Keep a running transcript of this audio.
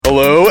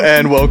Hello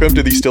and welcome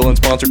to the Still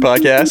Unsponsored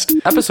Podcast.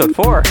 Episode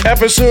 4.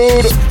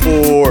 Episode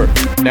 4.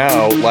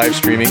 Now live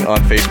streaming on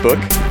Facebook.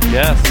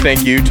 Yes.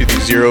 Thank you to the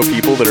 0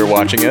 people that are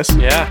watching us.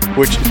 Yeah.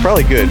 Which is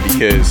probably good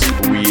because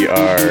we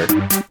are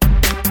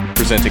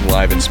presenting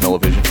live in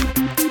Smell-O-Vision.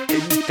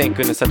 Thank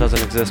goodness that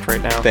doesn't exist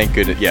right now. Thank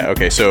goodness. Yeah,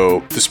 okay.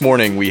 So this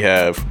morning we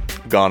have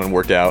gone and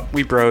worked out.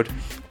 We broed.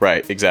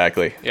 Right,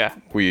 exactly. Yeah.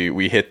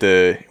 We hit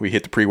the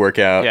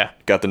pre-workout. Yeah.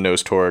 Got the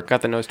nose torque.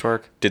 Got the nose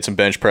torque. Did some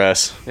bench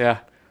press. Yeah.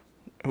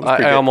 It was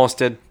pretty I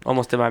good.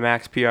 almost did my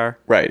max PR.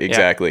 Right,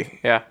 exactly.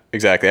 Yeah.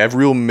 Exactly. I have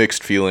real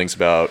mixed feelings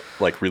about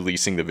like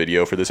releasing the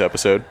video for this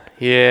episode.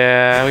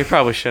 Yeah, we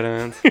probably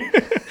shouldn't.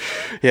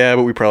 Yeah,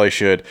 but we probably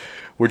should.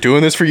 We're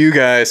doing this for you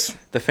guys.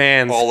 The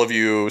fans. All of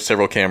you,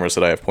 several cameras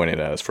that I have pointed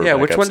at us for yeah,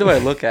 which backups. one do I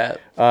look at?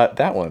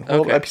 That one. Okay.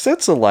 Well, because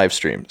that's a live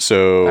stream,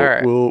 so All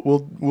right.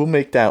 we'll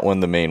make that one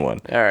the main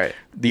one. All right.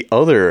 The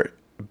other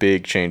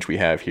big change we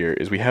have here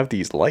is we have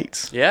these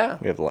lights. Yeah.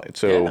 We have the lights.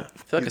 So Yeah. I feel like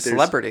a there's-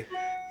 celebrity.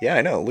 Yeah,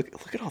 I know. Look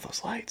at all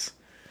those lights.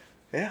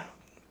 Yeah.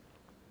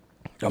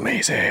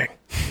 Amazing.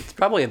 It's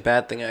probably a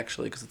bad thing,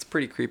 actually, because it's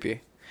pretty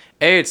creepy.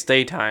 It's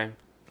daytime,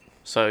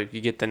 so you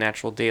get the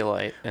natural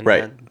daylight. And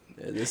Right.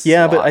 then this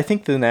Yeah, is a but lot. I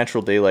think the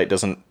natural daylight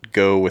doesn't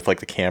go with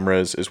like the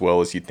cameras as well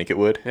as you'd think it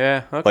would.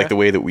 Yeah, okay. Like the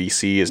way that we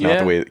see is not Yeah.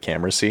 the way that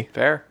cameras see.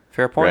 Fair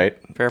point. Right?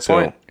 Fair So,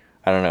 point.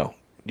 I don't know.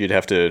 You'd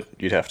have to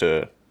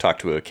talk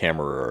to a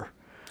camera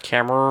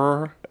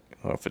Camera.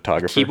 or a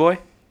photographer. Key boy?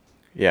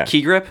 Yeah.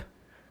 Key grip?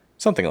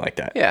 Something like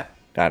that. Yeah.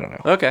 I don't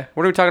know. Okay.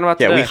 What are we talking about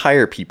Yeah, today? we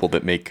hire people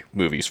that make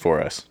movies for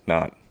us,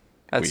 not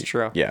That's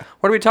true. Yeah.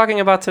 What are we talking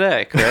about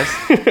today, Chris?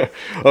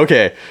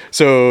 Okay,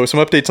 so some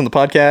updates on the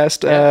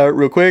podcast. Yeah.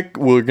 Real quick,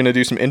 we're going to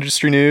do some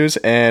industry news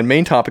and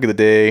main topic of the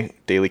day,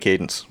 daily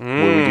cadence. What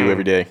do we do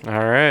every day?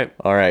 All right.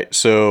 All right,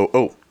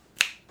 so,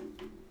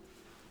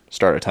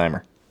 start a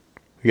timer.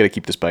 We got to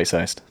keep this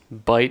bite-sized.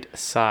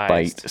 Bite-sized.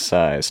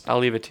 Bite-sized. I'll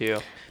leave it to you.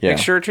 Yeah. Make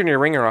sure to turn your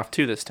ringer off,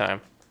 too, this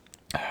time.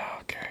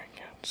 Okay,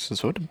 yeah, this is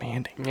so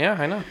demanding. Yeah,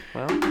 I know.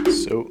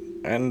 Well,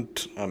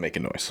 And I'm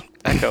making noise.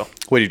 echo.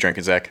 What are you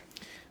drinking, Zach?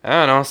 I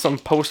don't know. Some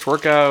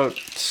post-workout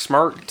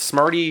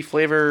Smarty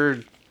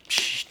flavored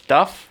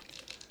stuff.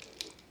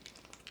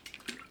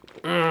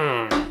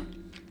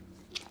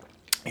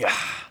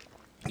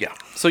 Yeah.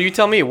 So you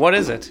tell me, what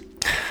is it?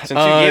 Since you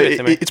gave it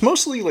to me. It's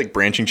mostly like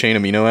branching chain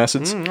amino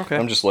acids. okay.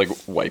 I'm just like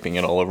wiping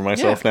it all over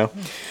myself Yeah. now.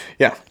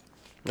 Yeah,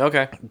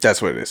 Okay.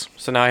 that's what it is.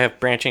 So now I have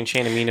branching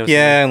chain aminos.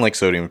 Yeah, and like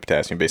sodium and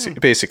potassium,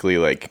 basically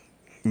like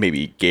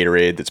maybe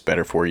Gatorade that's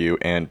better for you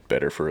and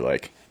better for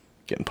like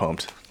getting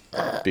pumped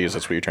because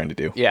that's what you're trying to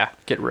do. Yeah.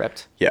 Get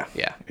ripped. Yeah,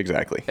 Yeah.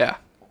 exactly. Yeah.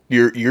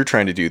 You're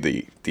trying to do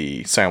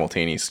the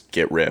simultaneous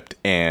get ripped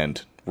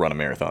and run a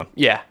marathon,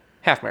 Yeah.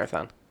 Half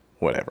marathon.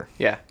 whatever.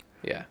 Yeah.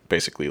 Yeah.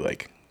 Basically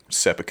like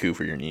seppuku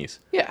for your knees,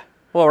 Yeah.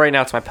 Well, right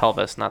now it's my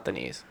pelvis, not the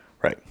knees.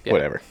 right? Yeah.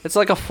 Whatever, It's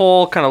like a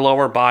full kind of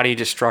lower body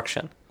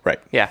destruction. right?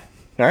 Yeah.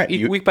 All right,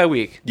 Week by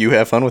week. you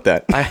have fun with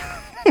that.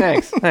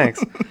 Thanks.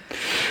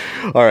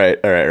 All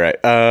right.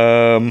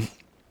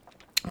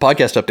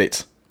 Podcast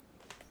updates.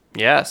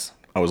 Yes.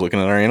 I was looking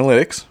at our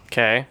analytics.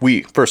 Okay.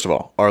 We, first of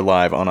all, are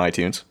live on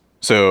iTunes.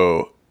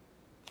 So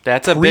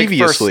That's a big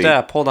first Previously-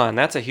 step. Hold on.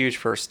 That's a huge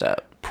first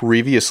step.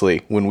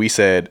 previously, when we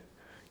said,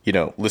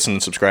 listen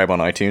and subscribe on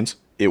iTunes,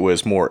 it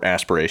was more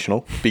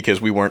aspirational because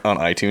we weren't on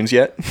iTunes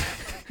yet.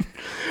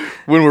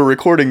 When we're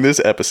recording this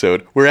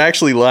episode, we're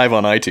actually live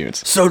on iTunes.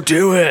 So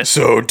do it.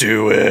 So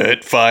do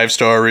it.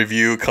 5-star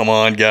review. Come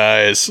on,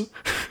 guys.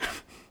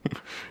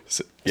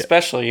 Yeah.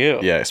 Especially you.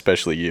 Yeah,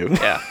 especially you.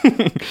 Yeah.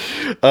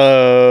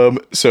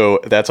 So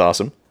that's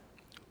awesome.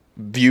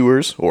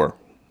 Viewers or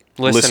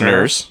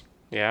listeners.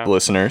 Yeah.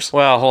 Listeners.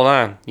 Well, hold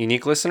on.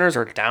 Unique listeners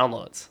or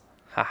downloads?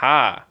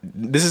 Haha.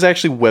 This is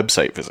actually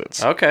website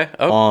visits Okay.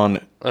 Oh. on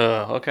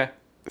Okay.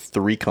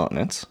 3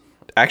 continents.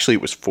 Actually,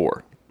 it was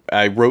 4.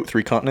 I wrote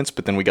 3 continents,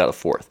 but then we got a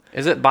 4th.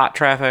 Is it bot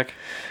traffic?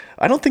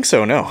 I don't think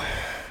so, no.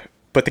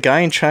 But the guy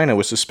in China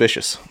was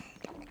suspicious.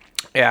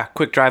 Yeah.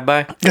 Quick drive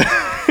by.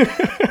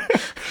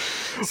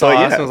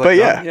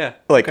 Yeah.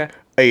 Like okay.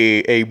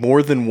 a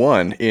more than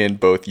one in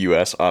both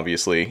U.S.,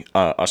 obviously,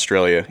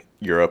 Australia,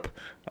 Europe,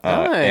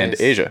 and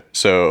Nice. Asia.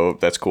 So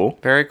that's cool.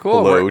 Very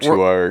cool. Hello We're-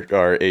 to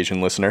our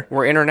Asian listener.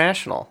 We're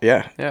international.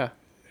 Yeah. Yeah.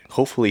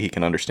 Hopefully he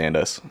can understand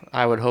us.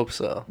 I would hope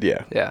so.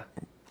 Yeah. Yeah.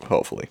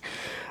 Hopefully.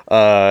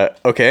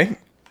 Okay.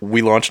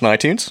 We launched on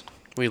iTunes.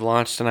 We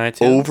launched an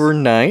iTunes.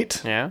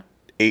 Overnight, Yeah.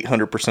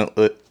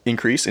 800%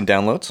 increase in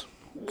downloads.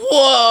 Whoa.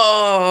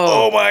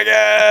 Oh my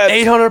God.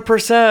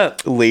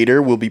 800%.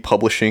 Later, we'll be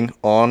publishing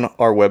on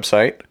our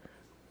website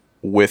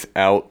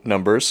without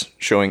numbers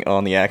showing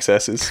on the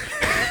accesses,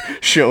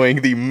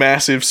 showing the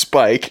massive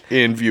spike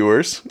in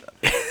viewers.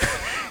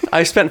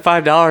 I spent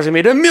 $5 and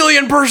made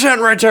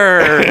 1,000,000%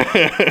 return.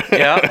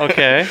 Yeah.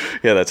 Okay.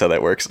 Yeah, that's how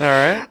that works. All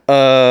right.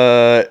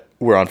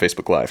 We're on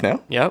Facebook Live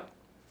now. Yep.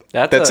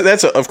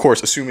 That's of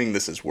course assuming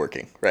this is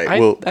working, right?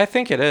 I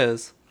think it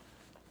is.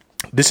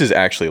 This is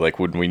actually like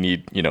when we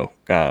need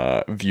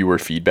viewer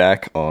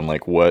feedback on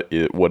like what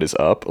is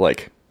up.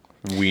 Like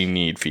we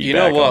need feedback. You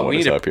know what? On what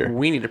is up here.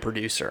 We need a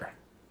producer.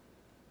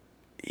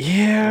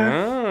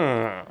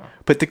 Yeah.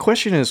 But the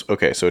question is,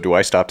 okay, so do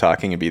I stop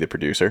talking and be the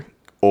producer?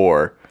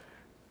 Or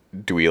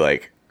do we,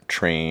 like,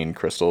 train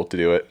Crystal to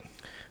do it?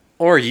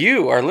 Or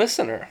you, our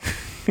listener.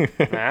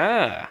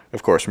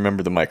 Of course,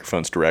 remember the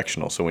microphone's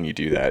directional, so when you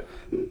do that...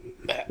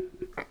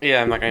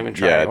 Yeah, I'm not going to even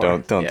try. Yeah,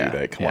 anymore. don't do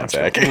that. Come on,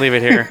 Zach. Leave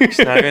it here. Just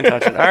not going to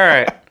touch it. All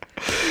right.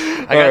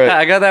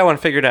 I got that one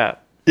figured out.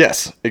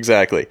 Yes,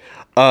 exactly.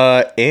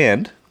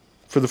 And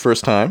for the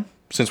first time,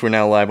 since we're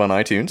now live on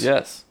iTunes,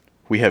 Yes.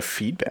 we have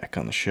feedback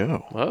on the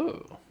show.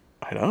 Whoa.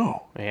 I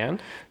know.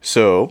 And?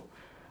 So,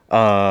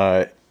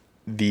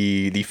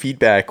 the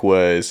feedback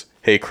was,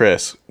 hey,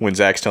 Chris, when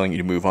Zach's telling you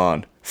to move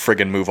on,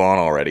 friggin' move on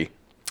already.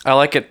 I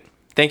like it.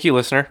 Thank you,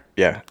 listener.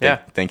 Yeah.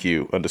 Yeah. Thank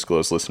you,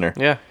 undisclosed listener.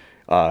 Yeah.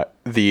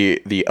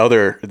 The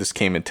other, this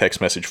came in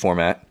text message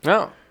format.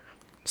 Oh.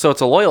 So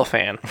it's a loyal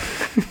fan.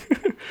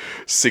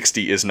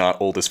 60 is not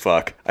old as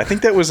fuck. I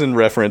think that was in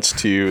reference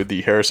to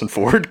the Harrison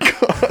Ford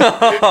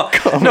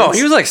No,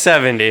 he was like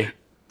 70.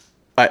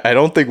 I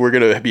don't think we're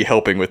going to be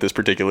helping with this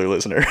particular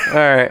listener. All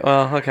right.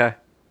 Well, okay.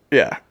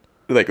 Yeah.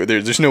 Like,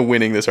 there's no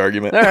winning this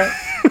argument. All right.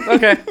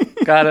 Okay.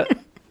 Got it.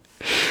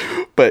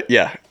 But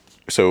yeah,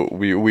 so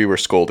we were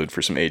scolded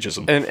for some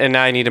ageism. And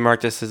now I need to mark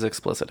this as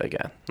explicit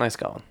again. Nice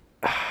going.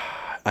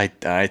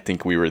 I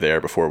think we were there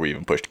before we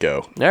even pushed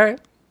go. All right.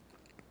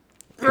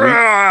 We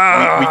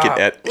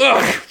could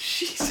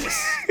Jesus.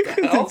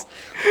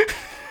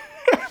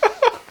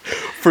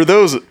 For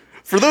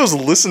those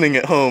listening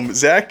at home,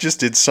 Zach just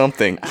did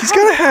something. He's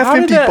got a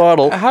half-empty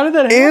bottle how did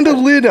that happen? and a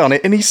lid on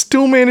it, and he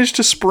still managed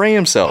to spray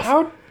himself.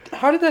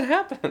 How did that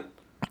happen?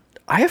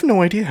 I have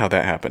no idea how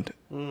that happened.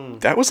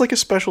 That was like a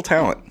special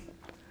talent.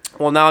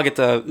 Well, now I'll get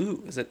the...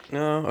 Ooh, is it...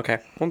 No, okay.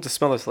 We'll have to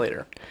smell this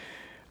later.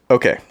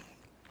 Okay.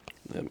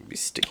 That would be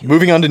sticky.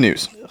 Moving on to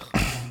news.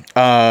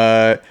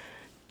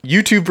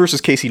 YouTube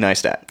versus Casey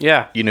Neistat.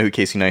 Yeah. You know who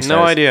Casey Neistat is?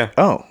 No idea.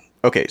 Oh,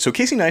 okay. So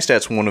Casey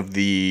Neistat's one of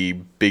the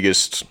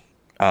biggest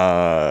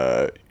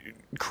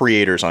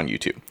creators on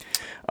YouTube.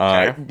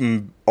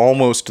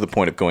 Almost to the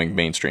point of going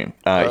mainstream.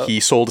 He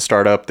sold a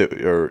startup to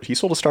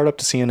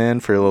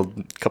CNN for a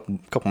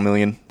couple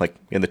million, like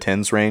in the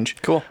tens range.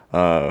 Cool.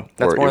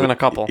 That's more than a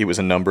couple. It was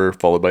a number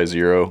followed by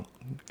 0,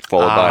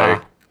 followed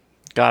by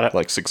got it.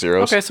 like 6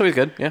 zeros. Okay, so he's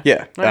good. Yeah.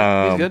 Yeah. All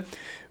right, he's good.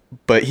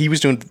 But he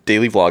was doing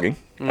daily vlogging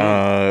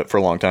for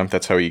a long time.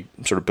 That's how he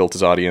sort of built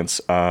his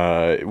audience.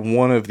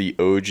 One of the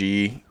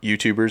OG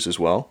YouTubers as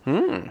well.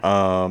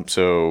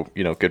 So,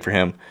 good for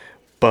him.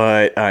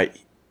 But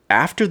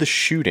after the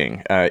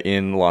shooting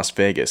in Las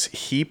Vegas,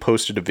 he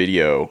posted a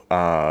video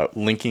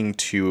linking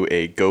to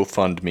a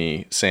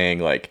GoFundMe saying,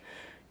 like,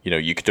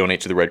 you could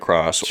donate to the Red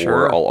Cross,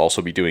 Sure. or I'll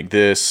also be doing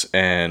this,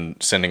 and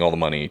sending all the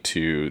money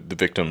to the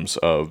victims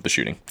of the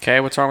shooting. Okay,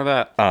 what's wrong with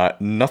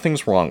that?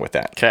 Nothing's wrong with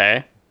that.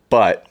 Okay.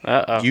 But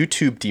Uh-oh.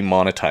 YouTube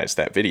demonetized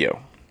that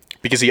video.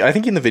 Because I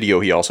think in the video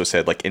he also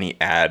said, like, any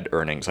ad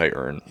earnings I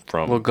earn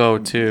from... We'll go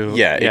to...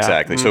 Yeah,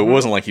 exactly. So it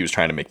wasn't like he was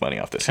trying to make money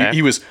off this. Okay.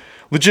 He was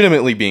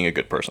legitimately being a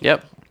good person.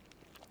 Yep.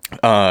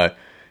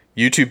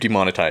 YouTube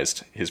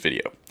demonetized his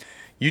video.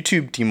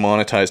 YouTube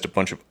demonetized a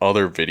bunch of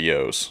other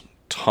videos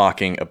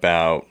talking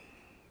about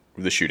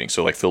the shooting.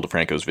 So, like, Phil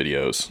DeFranco's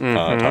videos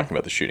talking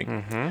about the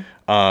shooting.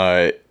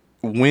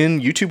 When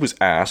YouTube was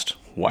asked,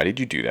 why did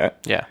you do that?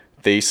 Yeah.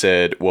 They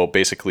said, well,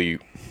 basically,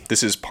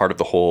 this is part of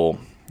the whole,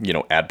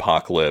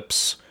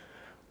 adpocalypse,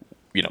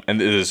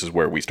 and this is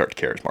where we start to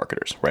care as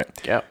marketers, right?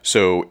 Yeah.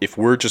 So if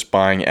we're just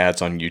buying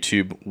ads on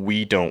YouTube,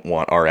 we don't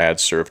want our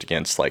ads served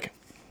against, like,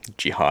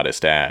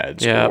 jihadist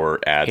ads or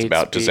ads Hate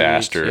about speech,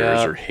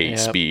 disasters or hate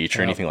speech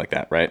or anything like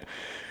that, right?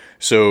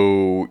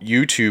 So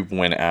YouTube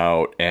went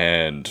out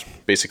and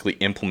basically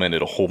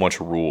implemented a whole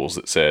bunch of rules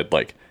that said,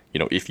 like,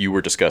 if you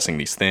were discussing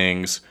these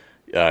things,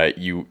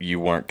 you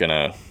weren't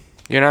gonna...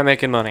 You're not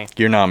making money.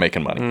 You're not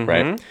making money,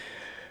 right?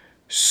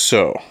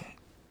 So,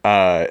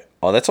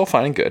 that's all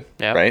fine and good,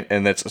 right?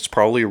 And it's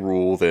probably a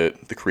rule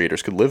that the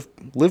creators could live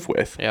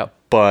with. Yep.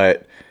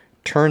 But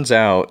turns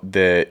out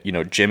that,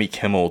 Jimmy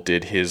Kimmel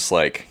did his,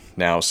 like,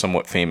 now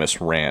somewhat famous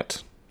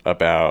rant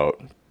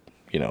about,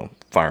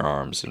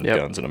 firearms and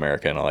guns in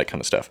America and all that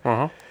kind of stuff.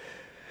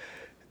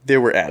 There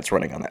were ads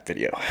running on that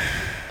video.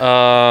 Oh,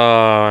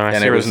 I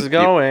see where this is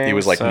going. It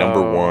was like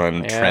number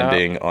one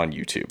trending on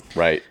YouTube,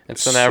 right? And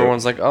so now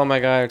everyone's like, oh my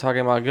God, you're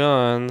talking about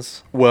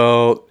guns.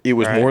 Well, it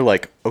was more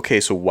like, okay,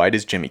 so why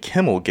does Jimmy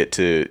Kimmel get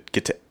to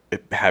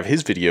have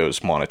his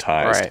videos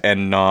monetized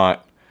and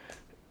not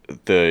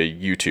the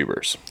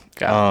YouTubers?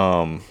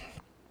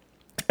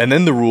 And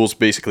then the rules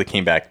basically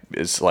came back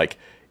as, like,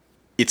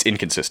 it's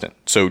inconsistent.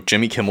 So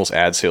Jimmy Kimmel's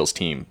ad sales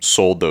team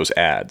sold those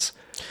ads.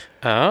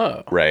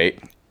 Oh. Right?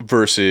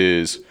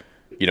 Versus,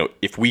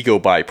 if we go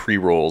buy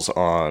pre-rolls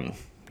on,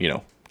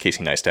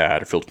 Casey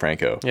Neistat or Phil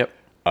DeFranco,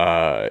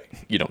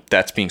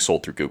 that's being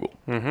sold through Google.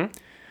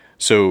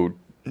 So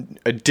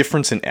a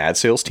difference in ad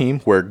sales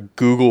team where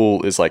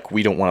Google is like,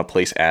 we don't want to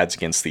place ads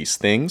against these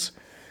things.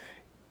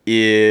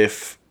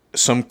 If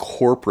some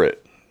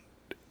corporate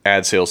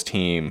ad sales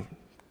team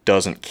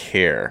doesn't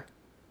care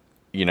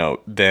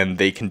then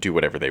they can do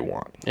whatever they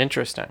want.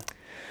 Interesting.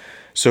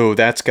 So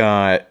that's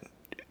got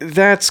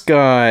It's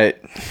got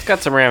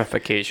some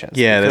ramifications.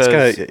 yeah, that's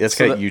because-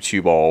 got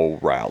YouTube all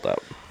riled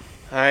up.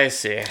 I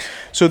see.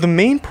 So the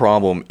main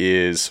problem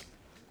is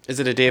Is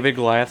it a David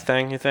Goliath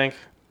thing, you think?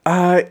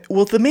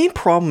 well, the main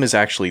problem is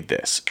actually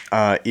this: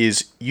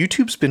 is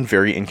YouTube's been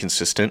very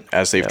inconsistent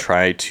as they've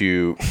tried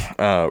to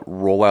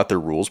roll out their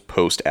rules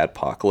post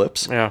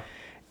adpocalypse. Yeah.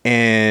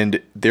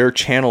 And there are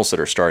channels that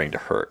are starting to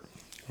hurt,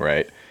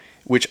 right?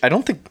 Which I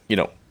don't think,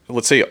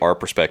 let's say our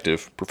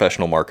perspective,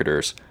 professional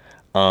marketers,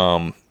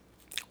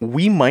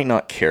 we might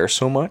not care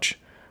so much,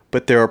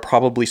 but there are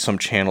probably some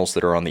channels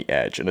that are on the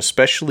edge, and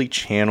especially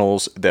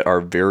channels that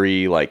are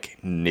very like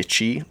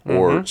niche-y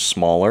or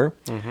smaller,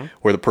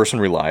 where the person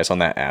relies on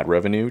that ad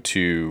revenue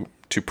to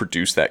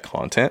produce that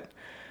content.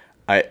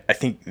 I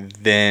think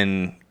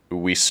then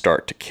we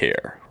start to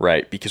care,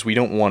 right? Because we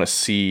don't want to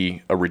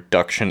see a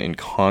reduction in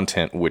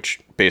content,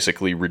 which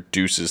basically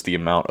reduces the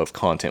amount of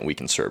content we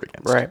can serve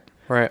against.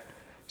 Right.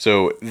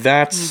 So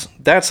that's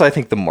I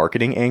think the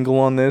marketing angle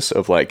on this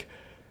of like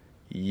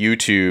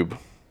YouTube,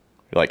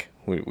 like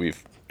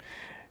we've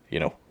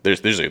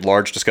there's a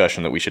large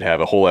discussion that we should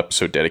have a whole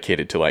episode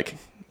dedicated to like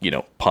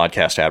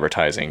podcast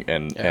advertising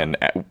and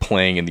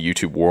playing in the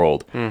YouTube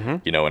world,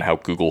 and how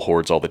Google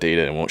hoards all the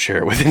data and won't share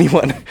it with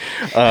anyone,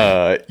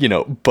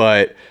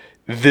 but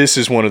this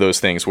is one of those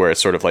things where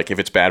it's sort of like if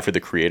it's bad for the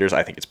creators,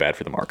 I think it's bad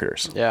for the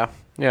marketers. Yeah,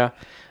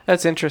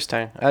 that's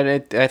interesting. I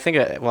think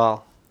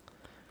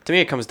to me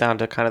it comes down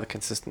to kind of the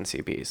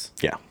consistency piece.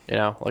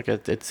 Yeah, Like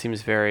it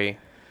seems very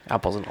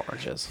apples and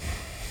oranges.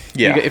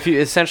 yeah. If you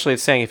essentially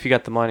it's saying if you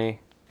got the money.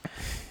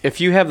 If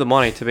you have the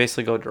money to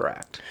basically go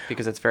direct,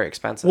 because it's very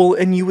expensive. Well,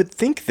 and you would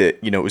think that,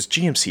 it was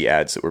GMC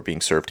ads that were being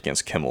served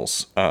against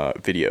Kimmel's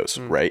videos,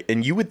 right?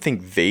 And you would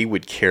think they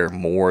would care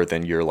more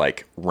than your,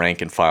 like,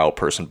 rank and file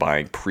person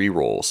buying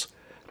pre-rolls,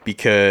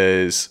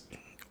 because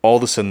all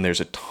of a sudden there's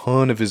a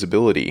ton of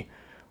visibility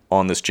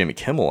on this Jimmy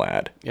Kimmel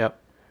ad. Yep.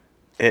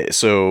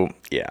 So,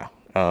 yeah.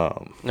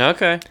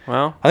 Okay,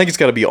 well. I think it's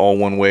got to be all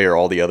one way or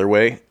all the other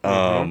way.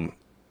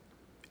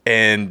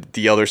 And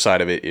the other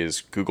side of it is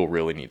Google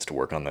really needs to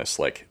work on this.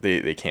 Like,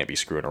 they can't be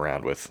screwing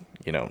around with,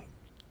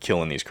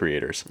 killing these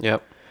creators.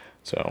 Yep.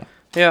 So.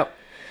 Yep.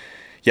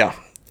 Yeah.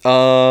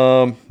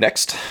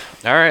 Next.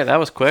 All right, that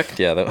was quick.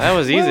 Yeah, that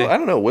was easy. Well, I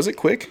don't know. Was it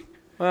quick?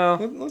 Well,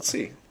 Let's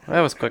see.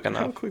 that was quick How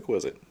enough. quick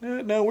was it?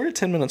 No, we're at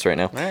 10 minutes right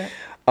now.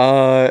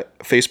 All right.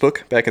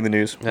 Facebook, back in the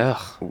news.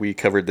 Ugh. We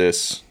covered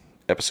this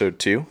episode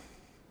 2.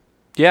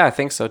 Yeah, I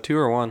think so. 2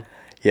 or 1.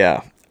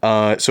 Yeah.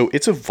 So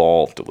it's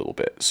evolved a little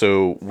bit.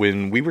 So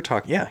when we were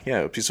talking, yeah.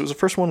 Because it was the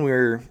first one we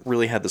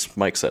really had this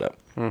mic set up.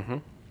 We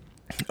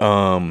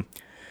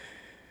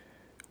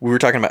were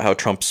talking about how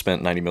Trump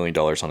spent $90 million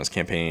on his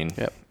campaign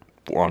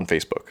on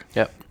Facebook.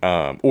 Yep.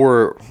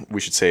 Or we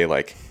should say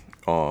like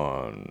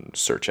on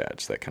search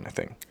ads, that kind of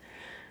thing.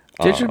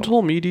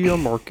 Digital media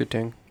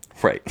marketing.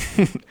 Right.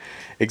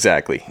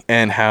 Exactly.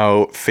 And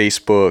how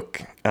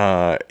Facebook,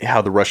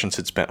 how the Russians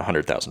had spent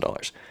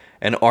 $100,000.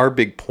 And our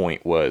big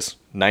point was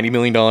 $90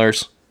 million,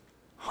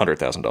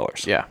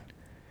 $100,000. Yeah.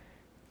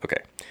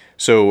 Okay.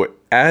 So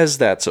as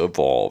that's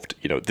evolved,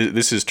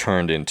 this has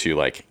turned into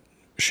like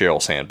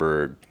Sheryl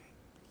Sandberg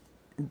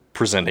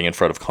presenting in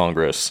front of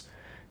Congress,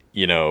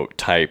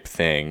 type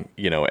thing,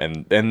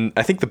 and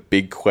I think the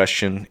big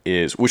question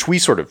is, which we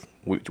sort of,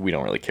 we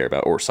don't really care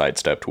about or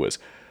sidestepped, was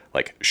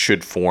like,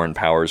 should foreign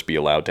powers be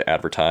allowed to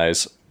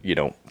advertise,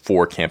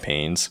 for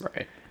campaigns?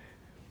 Right.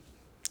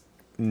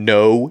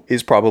 No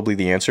is probably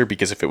the answer,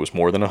 because if it was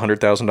more than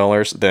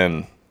 $100,000,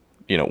 then,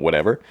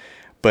 whatever.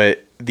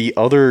 But the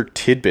other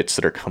tidbits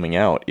that are coming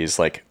out is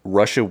like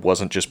Russia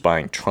wasn't just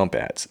buying Trump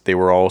ads. They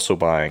were also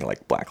buying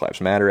like Black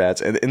Lives Matter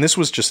ads. And this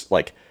was just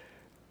like,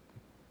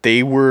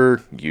 they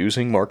were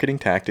using marketing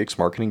tactics,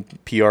 marketing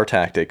PR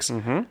tactics.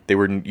 They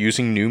were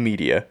using new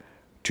media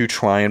to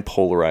try and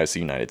polarize the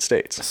United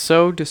States.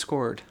 Sow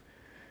discord.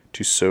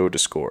 To sow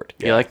discord.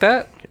 You like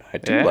that? I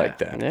do like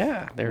that.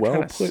 Yeah. They were Well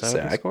trying to put, sow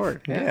Zach.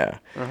 discord. Yeah.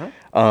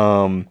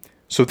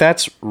 So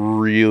that's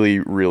really,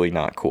 really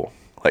not cool.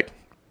 Like,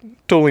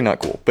 totally not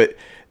cool. But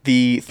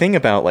the thing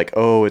about like,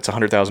 oh, it's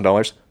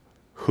 $100,000,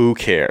 who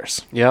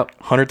cares? Yep.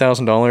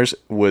 $100,000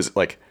 was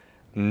like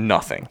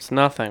nothing. It's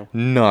nothing.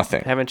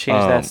 Nothing. Haven't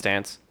changed that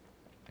stance.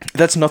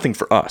 That's nothing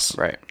for us.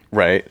 Right.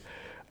 Right?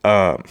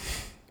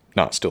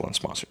 Not still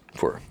unsponsored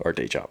for our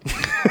day job.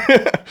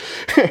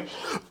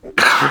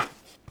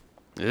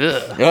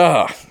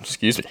 Ugh.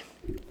 Excuse me.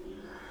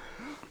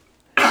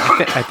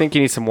 I think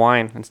you need some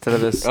wine instead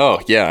of this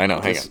Oh, yeah, I know.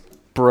 Hang on.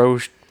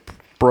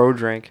 bro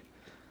drink.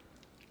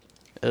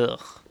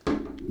 Ugh.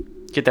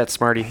 Get that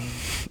Smartie.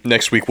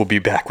 Next week we'll be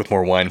back with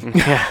more wine.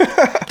 Yeah.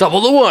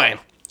 Double the wine.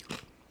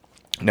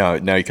 Now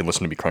you can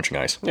listen to me crunching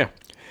ice. Yeah.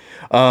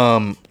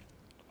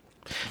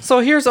 So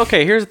here's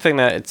the thing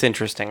that it's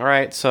interesting,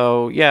 right?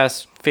 So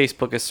yes,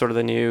 Facebook is sort of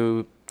the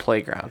new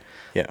playground.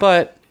 Yeah.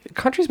 But the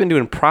country's been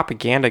doing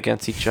propaganda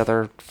against each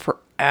other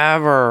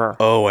forever.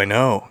 Oh, I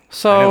know.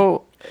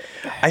 So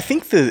I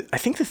think the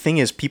thing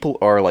is people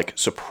are like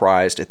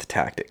surprised at the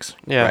tactics,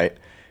 Yeah. right?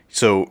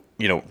 So,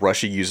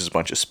 Russia uses a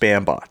bunch of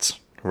spam bots,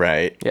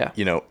 right? Yeah.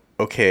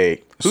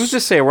 Okay. Who's to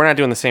say we're not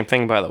doing the same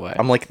thing, by the way?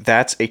 I'm like,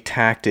 that's a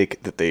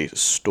tactic that they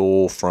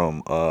stole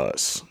from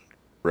us,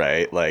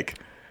 right? Like,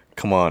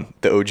 come on,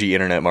 the OG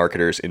internet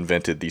marketers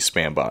invented these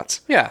spam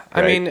bots. Yeah,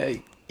 I right?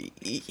 mean,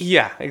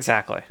 yeah,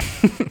 exactly.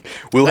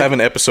 We'll have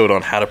an episode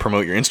on how to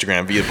promote your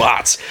Instagram via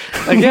bots.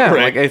 Again,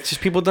 Right? like it's just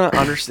people don't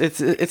understand. It's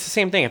the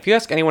same thing. If you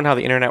ask anyone how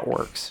the internet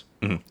works,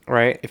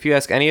 right? If you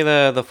ask any of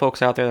the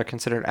folks out there that are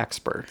considered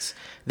experts,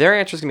 their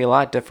answer is gonna be a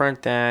lot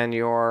different than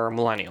your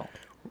millennial.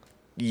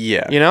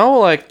 Yeah.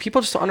 Like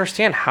people just don't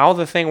understand how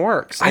the thing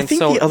works. I And think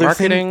so the other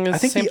marketing thing. is I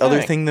think the the same other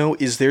thing. thing though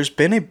is there's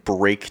been a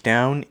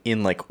breakdown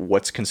in like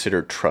what's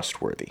considered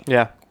trustworthy.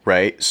 Yeah.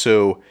 Right.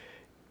 So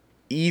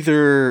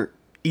either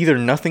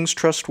nothing's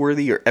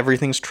trustworthy or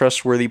everything's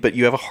trustworthy, but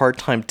you have a hard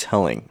time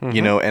telling.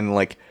 And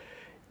like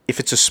if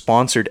it's a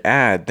sponsored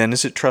ad, then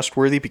is it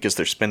trustworthy because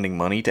they're spending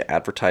money to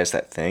advertise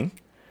that thing?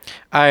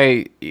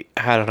 I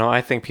don't know.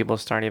 I think people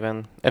just aren't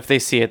even. If they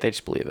see it, they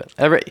just believe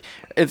it.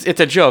 It's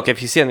a joke.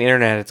 If you see it on the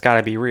internet, it's got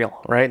to be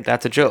real, right?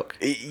 That's a joke.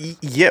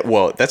 Yeah,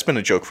 well, that's been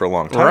a joke for a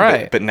long time,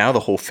 Right. but now the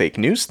whole fake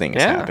news thing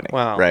is Yeah, happening,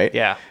 well, right?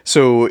 yeah.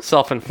 So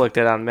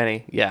Self-inflicted on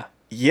many. Yeah.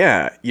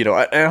 yeah,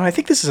 and I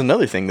think this is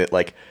another thing that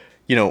like,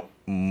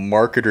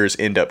 marketers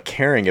end up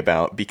caring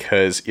about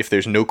because if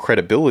there's no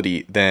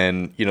credibility,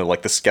 then,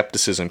 like the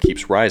skepticism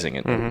keeps rising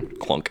and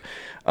clunk.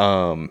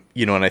 And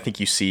I think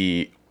you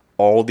see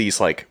all these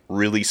like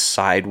really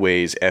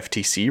sideways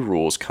FTC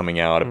rules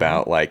coming out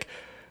about like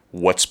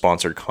what's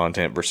sponsored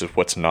content versus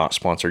what's not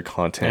sponsored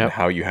content, Yep.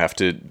 how you have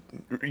to,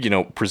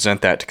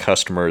 present that to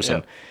customers.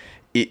 Yep.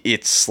 And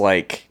it's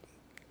like,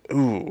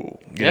 ooh,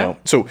 Yeah. know.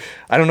 So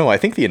I don't know. I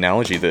think the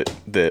analogy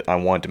that I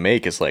wanted to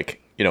make is like,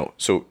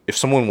 so if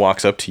someone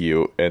walks up to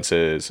you and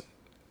says,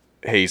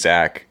 "Hey,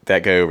 Zach,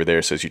 that guy over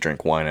there says you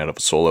drink wine out of a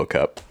Solo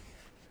cup,"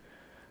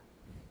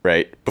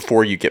 right?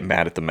 Before you get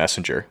mad at the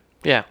messenger,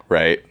 Yeah.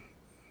 right?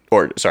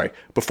 Or sorry,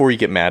 before you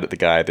get mad at the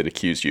guy that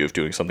accused you of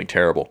doing something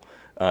terrible,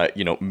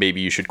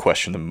 maybe you should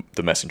question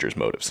the messenger's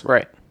motives,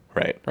 Right.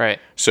 right? Right.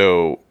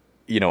 So,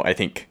 I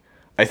think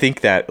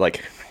that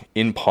like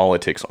in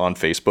politics on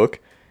Facebook,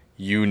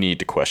 you need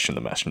to question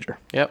the messenger,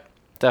 Yep.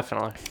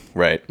 Definitely.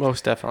 right?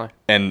 Most definitely.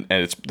 And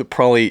it's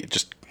probably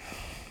just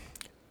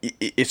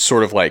it's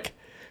sort of like,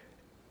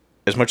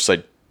 as much as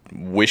I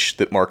wish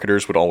that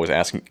marketers would always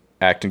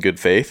act in good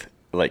faith,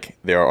 like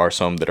there are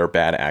some that are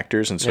bad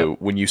actors, and so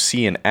Yep. when you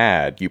see an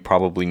ad, you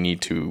probably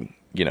need to,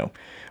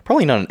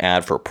 probably not an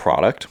ad for a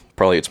product,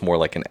 probably it's more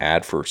like an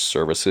ad for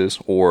services,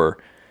 or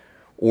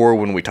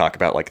when we talk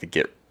about like the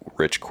get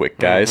rich quick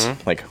guys,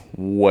 like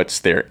what's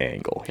their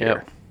angle here?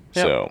 Yep.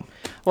 Yep. So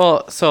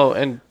Well,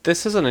 and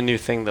this isn't a new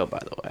thing though, by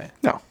the way.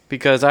 no,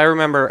 Because I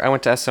remember I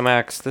went to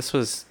SMX. This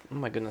was, oh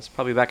my goodness,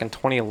 probably back in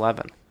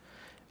 2011.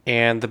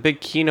 And the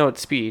big keynote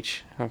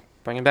speech,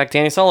 bringing back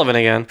Danny Sullivan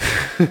again,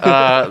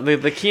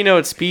 the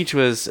keynote speech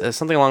was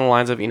something along the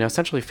lines of,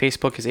 essentially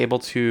Facebook is able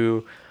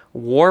to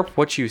warp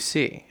what you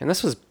see. And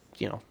this was,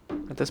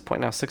 at this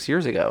point now 6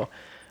 years ago.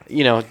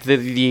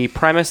 The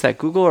premise that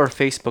Google or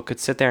Facebook could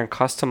sit there and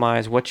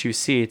customize what you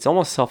see, it's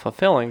almost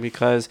self-fulfilling,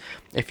 because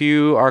if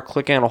you are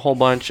clicking on a whole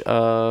bunch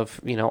of,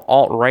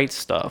 alt-right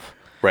stuff,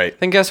 right.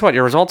 then guess what?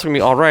 Your results are going to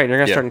be alt-right. You're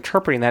going to Yeah. start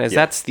interpreting that as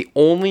Yeah. that's the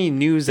only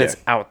news that's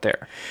Yeah. out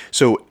there.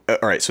 So, all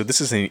right. So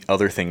this is the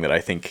other thing that I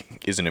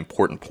think is an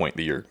important point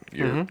that you're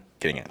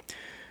getting at.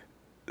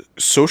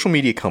 Social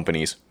media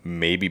companies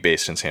may be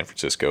based in San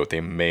Francisco.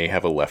 They may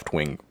have a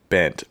left-wing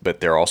bent, but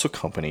they're also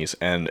companies,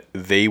 and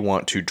they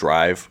want to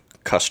drive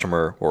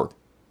customer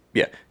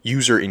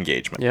user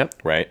engagement. Yep.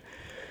 Right.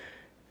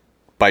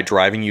 By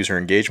driving user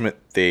engagement,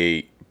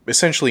 they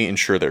essentially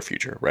ensure their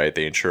future, right?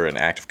 They ensure an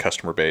active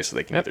customer base that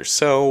they can Yep. either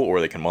sell or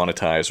they can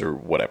monetize or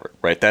whatever,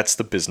 right? That's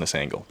the business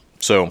angle.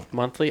 So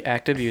Monthly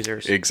active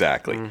users.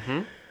 exactly.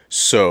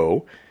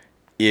 So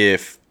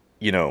if,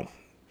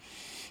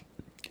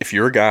 if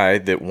you're a guy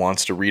that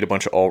wants to read a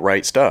bunch of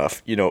alt-right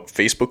stuff,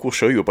 Facebook will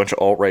show you a bunch of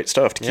alt-right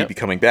stuff to keep Yep. you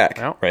coming back,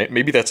 Yep. right?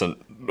 Maybe that's an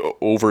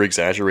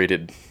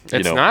over-exaggerated,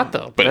 It's not,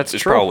 though. but That's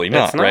it's true. probably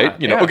not, It's not, right?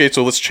 yeah. Okay,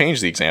 so let's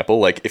change the example.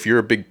 Like if you're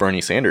a big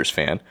Bernie Sanders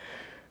fan,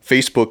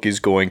 Facebook is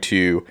going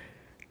to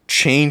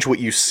change what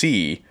you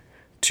see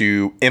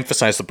to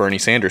emphasize the Bernie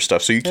Sanders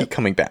stuff, so you keep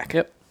coming back,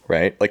 Yep.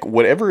 right? Like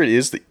whatever it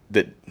is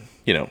that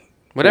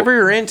Whatever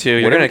you're into,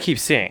 you're whatever- going to keep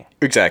seeing.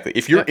 exactly.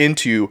 If you're Yep.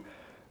 into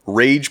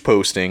rage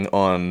posting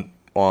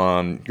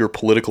on your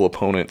political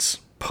opponent's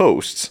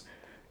posts,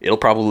 it'll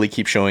probably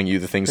keep showing you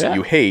the things that Yeah.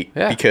 you hate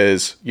Yeah.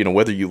 because,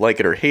 whether you like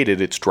it or hate it,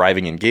 it's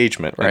driving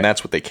engagement, Right. and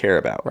that's what they care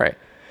about. Right.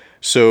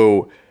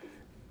 So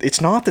it's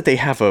not that they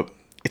have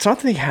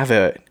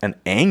an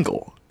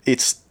angle.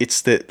 It's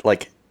that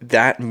like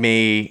that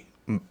may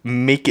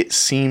make it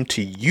seem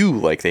to you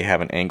like they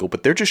have an angle,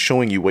 but they're just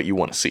showing you what you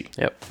want to see.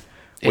 Yep.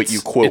 What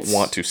you quote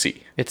want to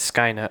see. It's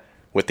Skynet.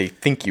 What they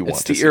think you want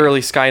It's to the see.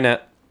 early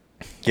Skynet.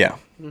 Yeah.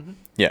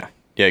 Yeah.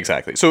 Yeah,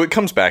 exactly. So it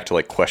comes back to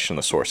like question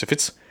the source. If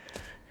it's,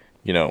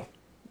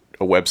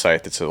 a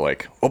website that's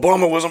like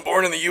Obama wasn't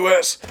born in the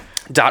U.S.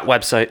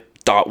 .website.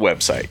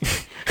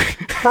 .website.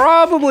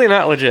 Probably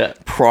not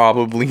legit.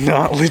 Probably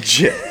not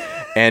legit.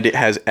 And it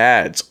has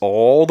ads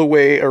all the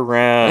way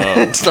around.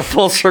 It's the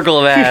full circle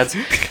of ads.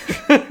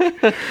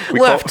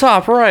 Left,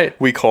 top, right.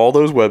 We call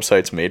those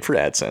websites made for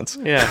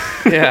AdSense. Yeah,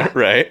 yeah.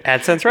 Right?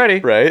 AdSense ready.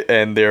 Right?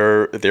 And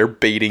they're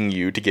baiting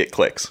you to get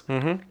clicks.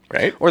 Mm-hmm.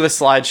 Right? Or the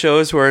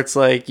slideshows where it's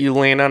like you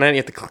land on it, you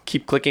have to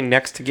keep clicking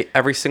next to get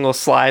every single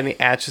slide, and the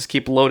ads just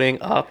keep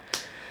loading up.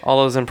 All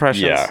those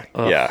impressions.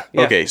 Yeah.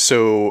 Okay,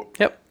 so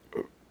Yep.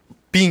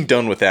 being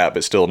done with that,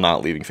 but still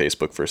not leaving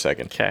Facebook for a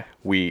second. Okay.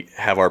 We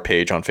have our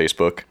page on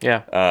Facebook.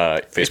 Yeah.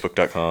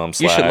 Facebook.com/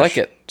 You should like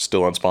it.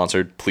 Still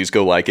unsponsored. Please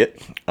go like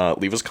it.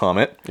 Leave us a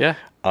comment. Yeah.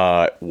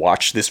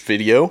 Watch this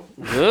video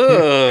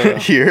Ugh.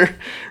 here,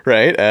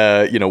 right?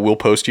 We'll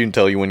post you and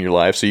tell you when you're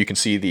live, so you can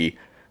see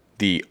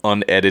the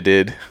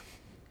unedited,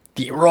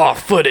 The raw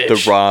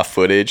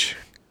footage.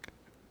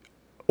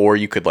 Or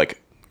you could like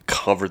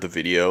cover the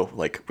video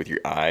like with your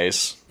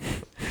eyes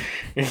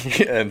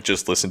and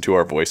just listen to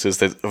our voices.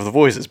 The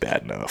voice is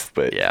bad enough,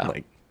 but Yeah.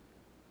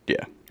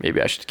 yeah.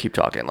 Maybe I should keep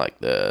talking like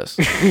this.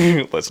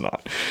 Let's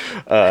not.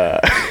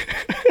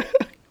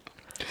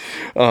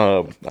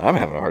 I'm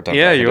having a hard time.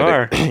 Yeah, talking you today.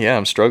 are. Yeah,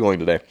 I'm struggling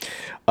today.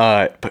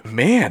 But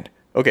man,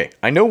 okay,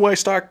 I know why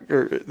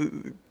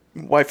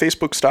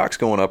Facebook stock's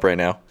going up right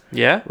now.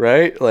 Yeah?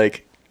 Right?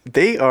 Like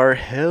they are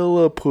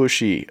hella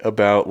pushy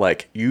about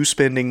like you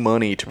spending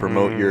money to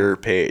promote your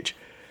page.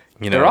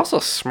 You know, They're also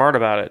smart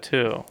about it,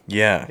 too.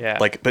 yeah, Yeah.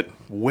 like but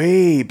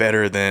way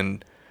better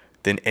than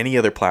any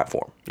other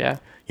platform. Yeah.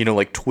 You know,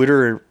 like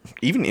Twitter,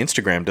 even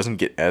Instagram doesn't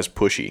get as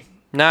pushy.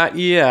 Not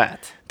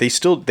yet. They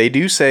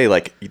do say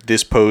like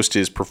this post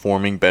is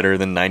performing better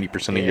than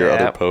 90% of your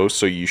other Yep. posts,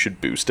 so you should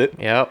boost it,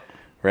 Yep.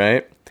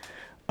 right?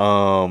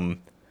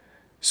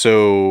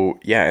 So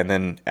yeah, and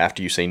then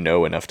after you say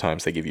no enough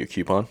times, they give you a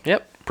coupon.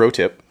 Yep. Pro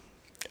tip: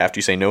 after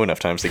you say no enough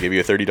times, they give you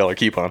a $30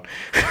 coupon.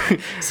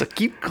 So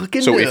keep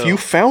clicking. So if you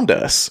found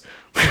us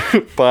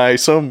by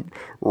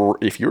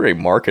if you're a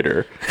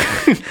marketer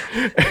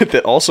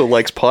that also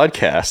likes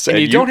podcasts and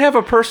you don't have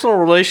a personal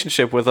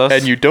relationship with us,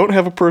 and you don't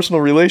have a personal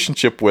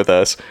relationship with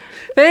us,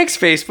 thanks,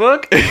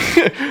 Facebook.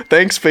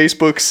 thanks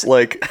Facebook's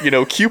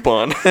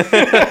coupon.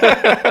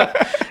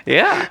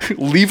 Yeah.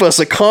 Leave us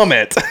a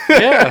comment.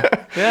 Yeah.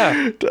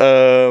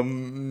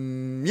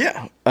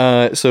 Yeah.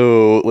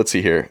 So let's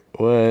see here.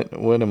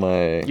 What am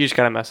I? You just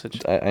got a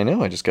message. I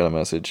know I just got a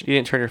message. You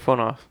didn't turn your phone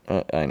off.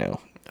 I know.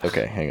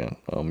 Okay, hang on.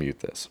 I'll mute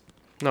this.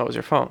 No, it was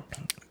your phone.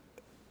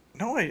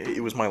 No,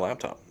 it was my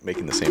laptop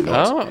making the same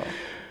noise. Oh.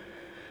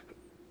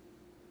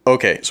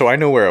 Okay, so I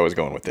know where I was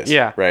going with this.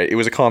 Yeah. Right. It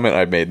was a comment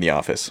I'd made in the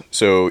office.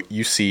 So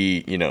you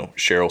see,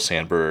 Sheryl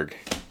Sandberg,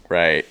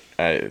 right?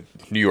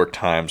 New York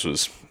Times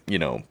was,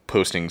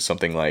 posting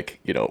something like,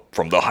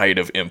 from the height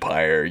of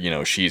empire,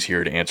 she's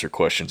here to answer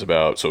questions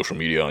about social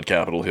media on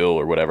Capitol Hill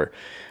or whatever.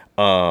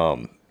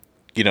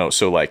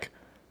 So like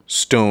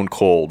stone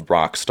cold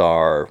rock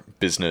star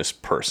business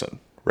person,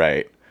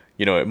 right?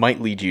 It might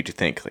lead you to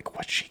think like,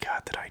 what's she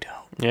got that I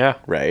don't? Yeah.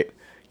 Right.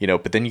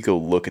 But then you go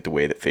look at the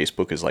way that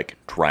Facebook is like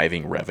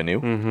driving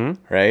revenue,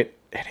 right?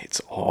 And it's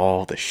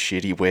all the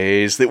shitty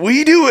ways that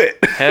we do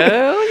it.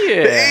 Hell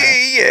yeah.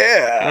 Hey,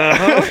 yeah.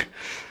 Uh-huh.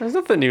 There's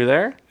nothing new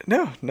there.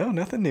 No,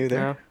 nothing new there.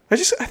 No. I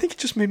think it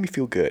just made me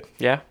feel good.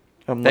 Yeah.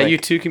 I'm That like, you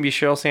too can be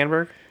Sheryl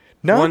Sandberg?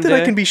 not one that I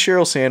day? can be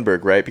Sheryl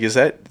Sandberg, right? Because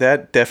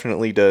that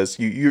definitely does.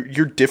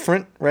 You're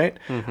different, right?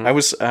 Mm-hmm. I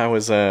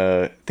was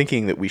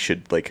thinking that we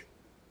should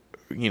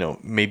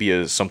maybe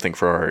as something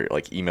for our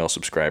like email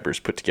subscribers,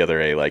 put together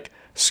a like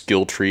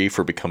skill tree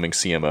for becoming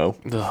CMO.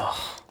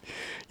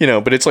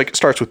 Ugh, But it's like it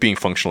starts with being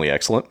functionally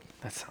excellent,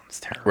 that sounds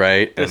terrible.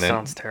 right? This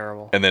sounds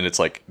terrible. And then it's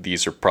like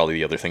these are probably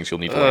the other things you'll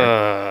need to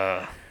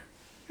learn.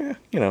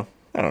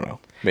 I don't know.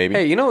 Maybe.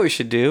 Hey, you know what we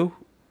should do?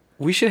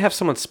 We should have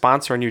someone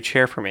sponsor a new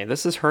chair for me.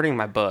 This is hurting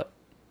my butt.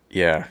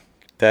 Yeah.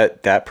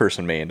 That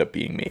person may end up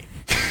being me.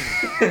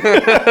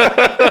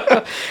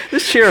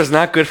 This chair is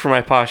not good for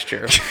my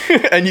posture.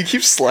 And you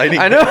keep sliding.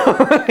 I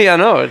know. Yeah, I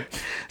know.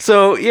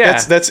 So,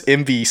 yeah. That's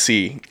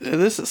MVC,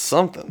 This is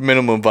something.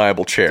 minimum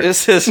viable chair.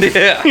 This is,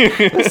 yeah.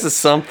 This is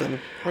something.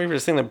 Or even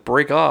this thing to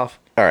break off.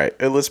 All right,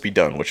 let's be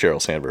done with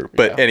Sheryl Sandberg.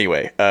 But Yeah.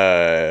 anyway,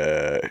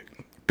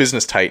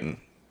 business titan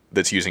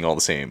that's using all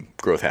the same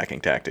growth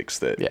hacking tactics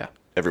that Yeah.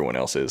 everyone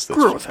else is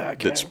Growth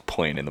hacking. that's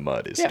playing in the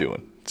mud is Yeah.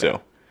 doing.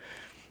 So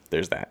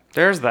there's that.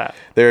 There's that.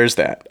 There's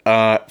that.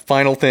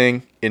 Final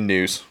thing in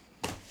news.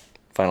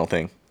 Final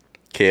thing.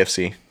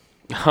 KFC.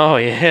 Oh,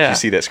 yeah. You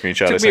see that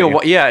screenshot? I Took me sent a you?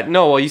 while. Yeah,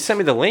 no, well, you sent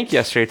me the link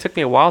yesterday. It took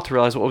me a while to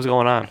realize what was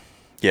going on.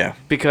 Yeah,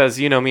 Because,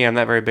 you know me, I'm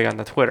not very big on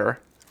the Twitter,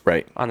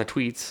 right. on the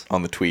tweets.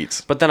 On the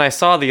tweets. But then I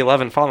saw the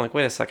 11 follow. I'm like,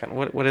 wait a second,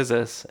 what is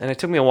this? And it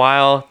took me a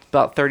while,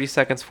 about 30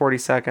 seconds, 40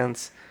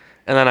 seconds,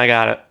 and then I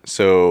got it.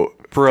 So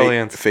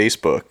Brilliant.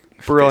 Facebook.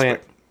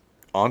 Brilliant. Facebook,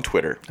 on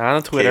Twitter.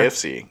 On Twitter.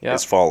 KFC Yep.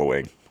 is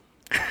following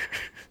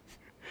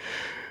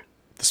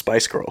the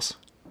Spice Girls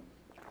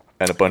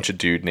and a bunch of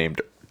dudes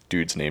named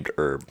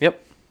Herb.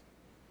 Yep.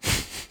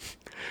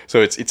 So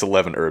it's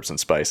 11 herbs and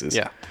spices.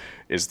 Yeah.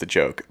 Is the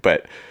joke,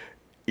 but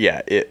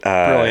yeah,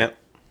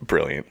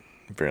 brilliant.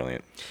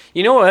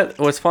 You know what?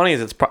 What's funny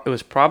is it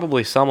was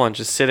probably someone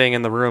just sitting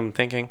in the room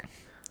thinking,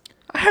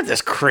 I have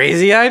this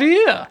crazy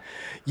idea.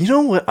 You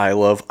know what I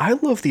love? I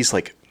love these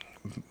like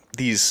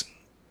these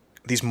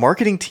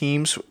marketing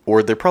teams,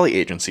 or they're probably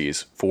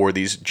agencies for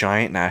these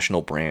giant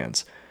national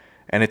brands,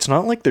 and it's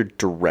not like they're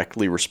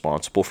directly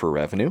responsible for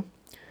revenue,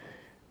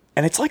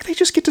 and it's like they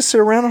just get to sit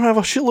around and have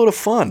a shitload of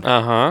fun.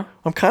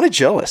 I'm kind of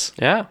jealous.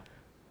 Yeah.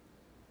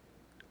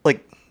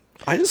 Like,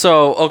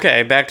 So,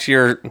 okay, back to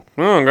your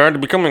guide to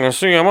becoming a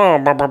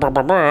CMO. Blah, blah, blah,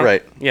 blah, blah.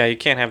 Right. Yeah, you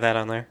can't have that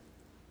on there.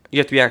 You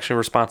have to be actually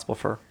responsible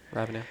for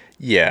revenue.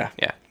 Yeah,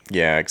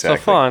 exactly. So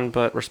fun,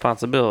 but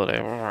responsibility.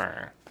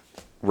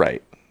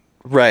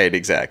 Right,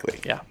 exactly.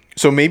 Yeah.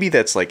 So maybe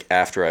that's like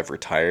after I've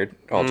retired,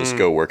 I'll just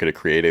go work at a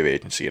creative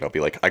agency and I'll be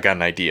like, I got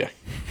an idea.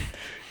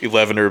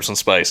 11 herbs and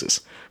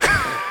spices.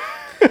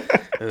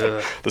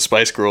 The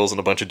Spice Girls and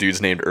a bunch of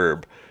dudes named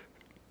Herb.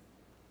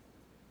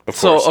 Of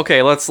course. So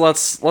okay, let's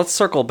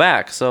circle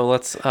back. So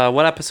let's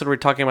what episode were we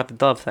talking about the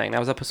dove thing? That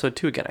was episode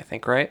 2 again, I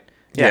think, right?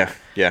 Yeah.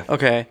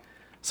 Okay.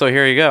 So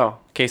here you go.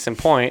 Case in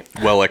point.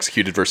 Well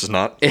executed versus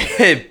not.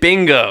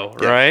 Bingo,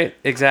 Yeah. right?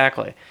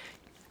 Exactly.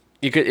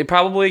 It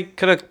probably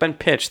could have been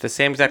pitched the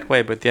same exact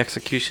way, but the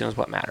execution is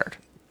what mattered.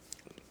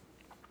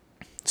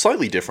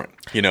 Slightly different,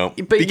 you know.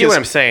 But you get what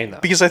I'm saying, though.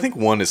 Because I think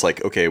one is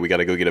like, okay, we got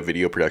to go get a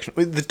video production.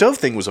 The Dove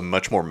thing was a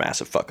much more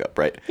massive fuck up,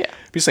 right? Yeah.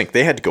 Because think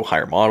they had to go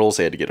hire models,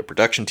 they had to get a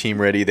production team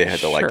ready, they had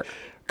to like Sure.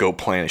 go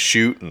plan a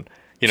shoot, and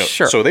you know,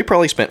 Sure. so they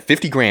probably spent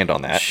 $50,000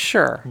 on that.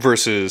 Sure.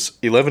 Versus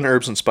 11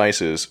 Herbs and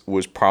Spices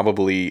was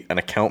probably an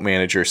account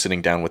manager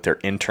sitting down with their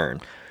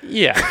intern.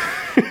 Yeah.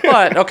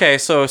 But okay,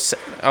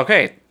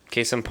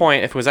 case in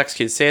point, if it was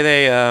executed, say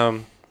they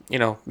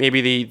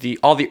maybe the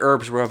all the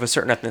herbs were of a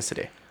certain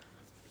ethnicity.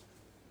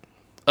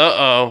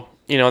 Now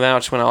it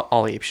just went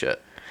all ape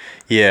shit.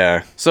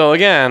 Yeah. So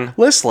again,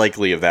 Less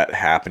likely of that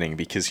happening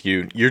because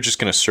you're just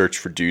going to search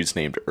for dudes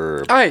named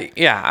Herb. I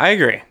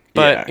agree.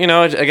 But,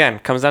 Yeah. Again,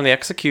 comes down to the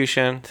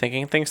execution,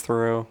 thinking things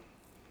through,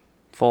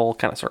 full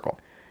kind of circle.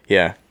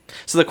 Yeah.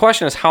 So the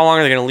question is, how long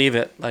are they going to leave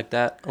it like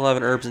that?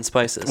 11 herbs and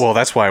spices. Well,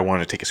 that's why I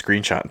wanted to take a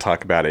screenshot and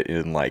talk about it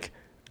in like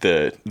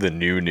the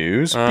new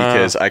news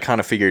because I kind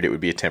of figured it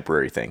would be a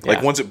temporary thing. Like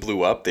Yeah. once it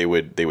blew up, they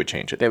would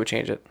change it. They would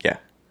change it. Yeah.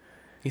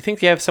 You think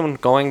they have someone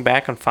going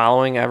back and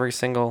following every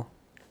single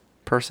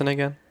person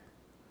again?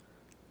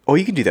 Oh,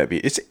 you can do that.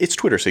 It's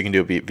Twitter, so you can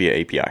do it via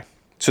API.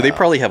 So they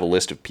probably have a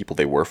list of people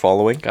they were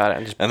following. Got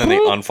it. And then they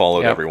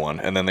unfollowed Yep. everyone,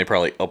 and then they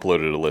probably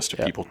uploaded a list of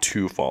people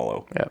to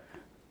follow. Yep.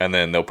 And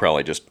then they'll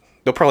probably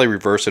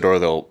reverse it, or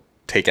they'll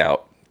take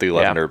out the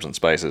 11 Yeah. herbs and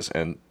spices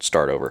and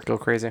start over. Go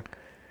crazy.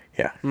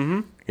 Yeah.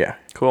 Mm-hmm. Yeah.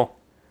 Cool.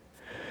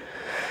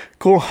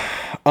 Cool.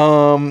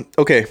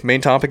 Okay.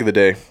 Main topic of the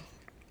day.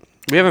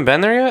 We haven't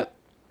been there yet?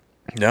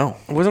 No.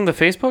 It wasn't the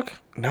Facebook?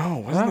 No,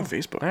 it wasn't Oh, on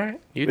Facebook. All right.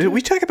 You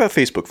We talk about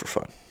Facebook for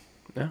fun.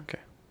 Okay.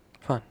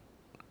 Fun.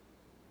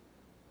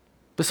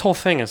 This whole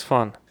thing is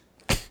fun.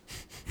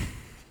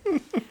 All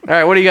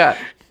right, what do you got?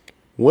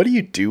 What do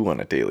you do on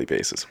a daily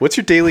basis? What's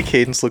your daily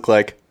cadence look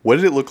like? What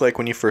did it look like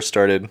when you first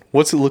started?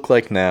 What's it look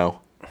like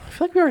now? I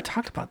feel like we already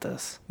talked about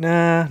this.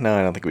 No, I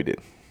don't think we did.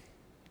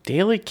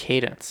 Daily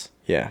cadence.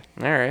 Yeah.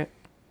 All right.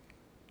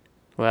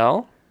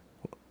 Well,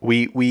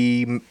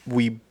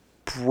 We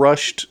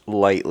brushed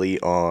lightly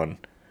on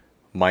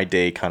my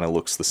day kind of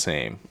looks the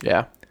same,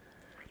 yeah.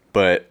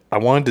 but I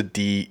wanted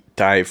to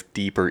dive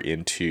deeper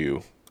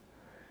into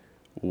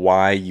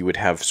why you would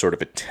have sort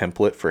of a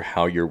template for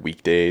how your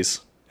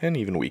weekdays and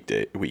even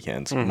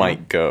weekends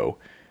might go.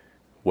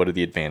 What are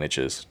the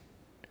advantages?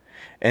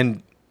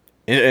 And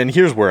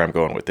here's where I'm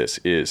going with this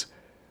is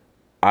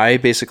I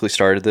basically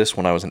started this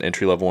when I was an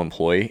entry-level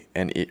employee,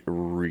 and it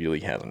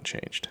really hasn't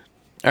changed.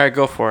 All right,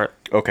 go for it.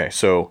 Okay,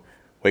 so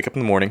wake up in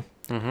the morning.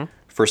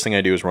 First thing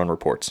I do is run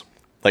reports.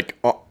 Like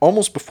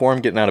almost before I'm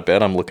getting out of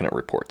bed, I'm looking at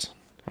reports.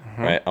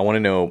 Right? I want to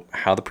know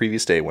how the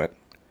previous day went.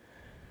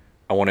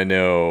 I want to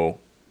know.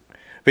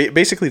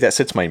 Basically, that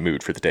sets my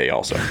mood for the day,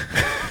 also.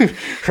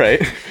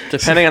 Right?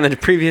 Depending on the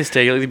previous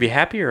day, you'll either be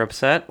happy or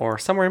upset or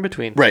somewhere in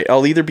between. Right.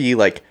 I'll either be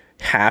like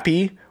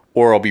happy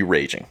or I'll be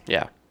raging.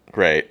 Yeah.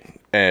 Right.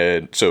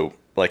 And so,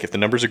 like, if the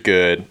numbers are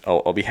good,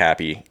 I'll be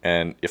happy,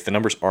 and if the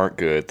numbers aren't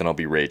good, then I'll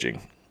be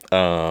raging.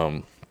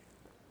 And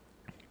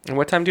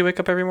what time do you wake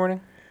up every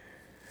morning?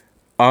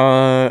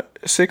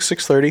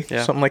 6:30,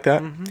 Yeah. something like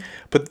that.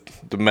 But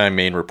my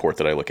main report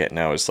that I look at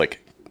now is like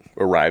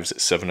arrives at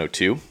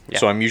 7:02. Yeah.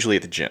 So I'm usually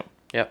at the gym.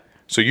 Yep.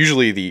 So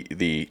usually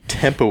the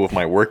tempo of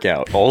my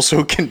workout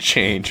also can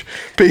change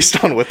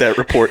based on what that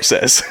report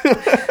says.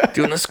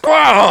 Doing the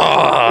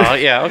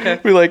squat. Yeah, okay.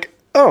 Be like,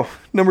 oh,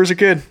 numbers are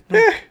good.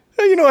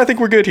 I think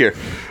we're good here.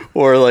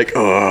 Or like,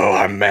 oh,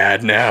 I'm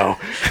mad now.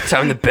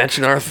 Time to bench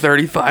another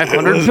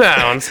 3,500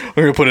 pounds. I'm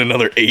going to put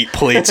another 8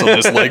 plates on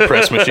this leg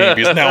press machine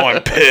because now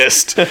I'm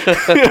pissed.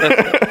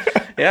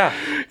 Yeah.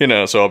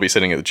 So I'll be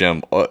sitting at the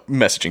gym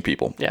messaging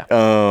people. Yeah.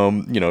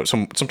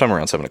 Sometime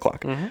around 7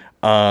 o'clock.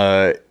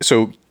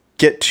 So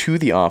get to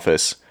the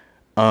office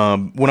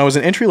When I was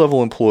an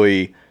entry-level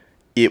employee,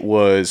 I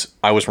was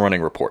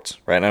running reports,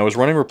 right? And I was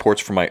running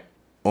reports for my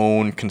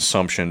own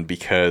consumption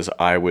because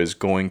I was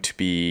going to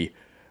be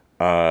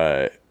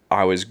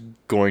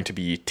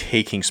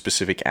taking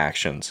specific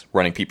actions,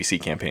 running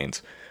PPC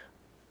campaigns,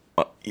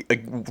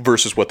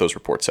 versus what those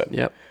reports said.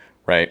 Yep.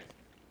 Right.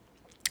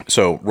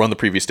 So run the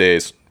previous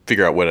days,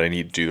 figure out what I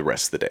need to do the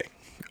rest of the day.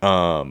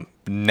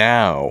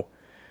 Now,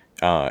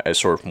 as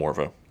sort of more of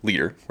a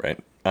leader, right?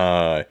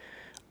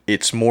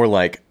 It's more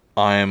like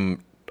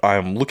I'm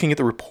looking at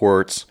the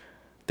reports.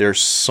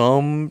 There's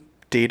some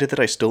data that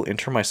I still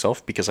enter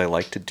myself because I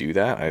like to do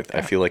that.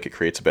 I feel like it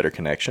creates a better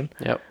connection.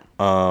 Yep.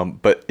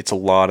 But it's a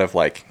lot of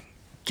like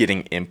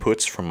getting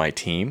inputs from my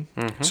team.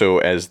 Mm-hmm. So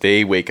as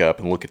they wake up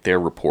and look at their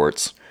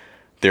reports,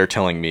 they're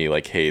telling me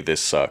like, hey, this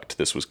sucked.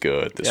 This was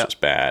good. This was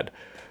bad.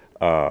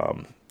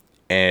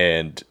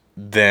 And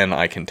then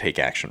I can take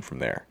action from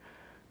there.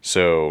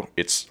 So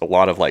it's a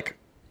lot of like,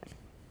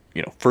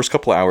 first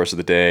couple of hours of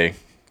the day,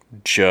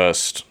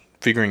 just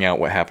figuring out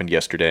what happened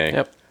yesterday.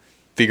 Yep.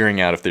 Figuring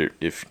out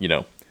if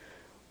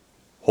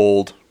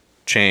hold,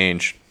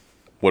 change,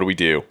 what do we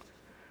do?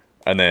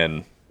 And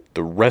then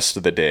the rest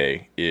of the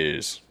day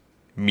is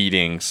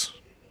meetings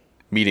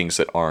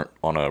that aren't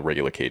on a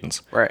regular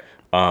cadence. Right.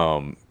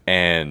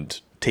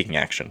 And taking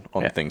action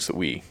on the things that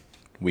we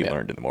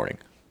learned in the morning.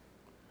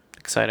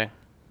 Exciting.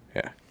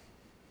 Yeah.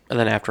 And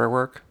then after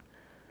work?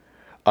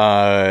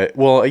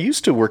 Well, I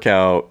used to work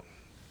out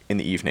in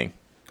the evening.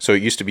 So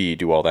it used to be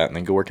do all that and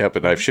then go work out,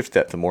 but I've shifted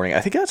that to the morning.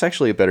 I think that's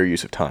actually a better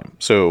use of time.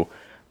 So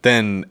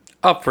then...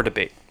 Up for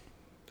debate.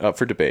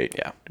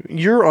 Yeah.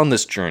 You're on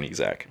this journey,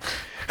 Zach.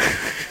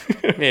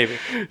 Maybe.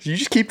 You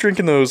just keep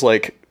drinking those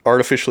like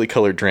artificially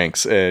colored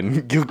drinks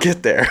and you'll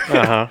get there.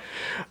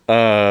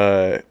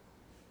 But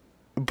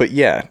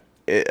yeah,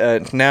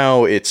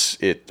 now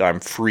I'm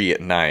free at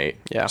night.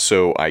 Yeah.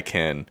 So I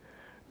can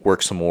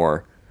work some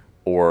more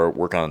or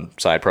work on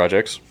side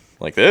projects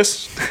like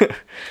this.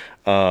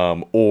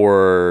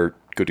 Or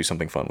go do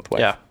something fun with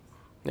wife.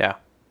 Yeah.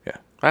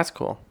 That's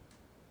cool.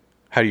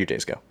 How do your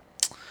days go?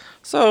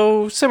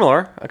 So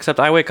similar, except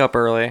I wake up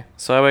early.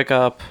 So I wake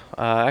up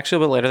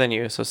actually a bit later than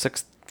you. So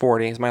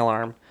 6:40 is my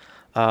alarm.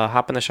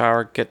 Hop in the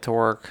shower, get to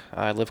work.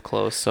 I live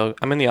close, so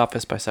I'm in the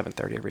office by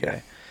 7:30 every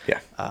day. Yeah.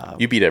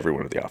 You beat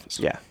everyone at the office.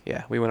 Yeah.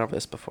 We went over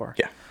this before.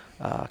 Yeah.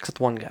 Except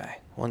one guy.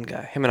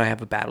 Him and I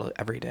have a battle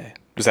every day.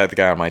 Was that the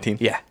guy on my team?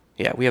 Yeah.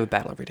 We have a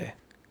battle every day.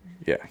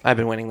 Yeah. I've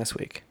been winning this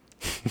week.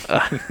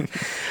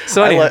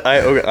 So anyway.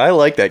 I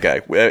like that guy.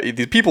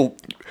 The people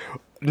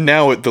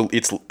now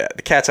it's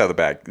the cat's out of the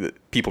bag.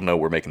 People know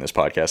we're making this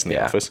podcast in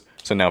the office,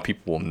 so now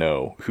people will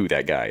know who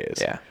that guy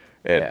is. Yeah.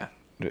 And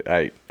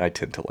I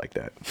tend to like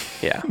that.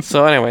 Yeah.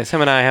 So anyways,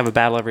 him and I have a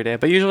battle every day,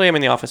 but usually I'm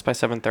in the office by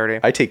 7:30.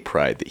 I take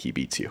pride that he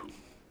beats you.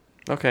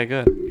 Okay,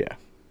 good. Yeah.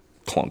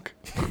 Clunk.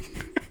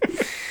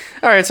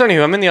 All right. So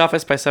anyway, I'm in the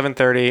office by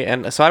 7:30,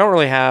 and so I don't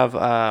really have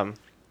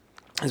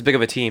as big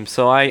of a team.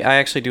 So I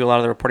actually do a lot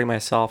of the reporting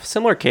myself.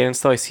 Similar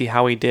cadence, though. I see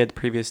how he did the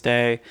previous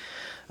day.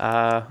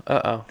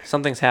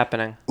 Something's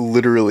happening.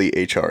 Literally,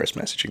 HR is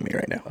messaging me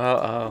right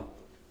now.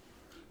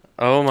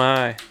 Oh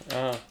my.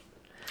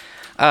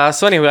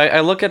 So anyway,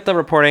 I look at the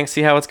reporting,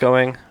 see how it's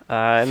going,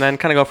 and then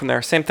kind of go from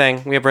there. Same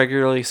thing. We have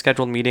regularly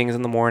scheduled meetings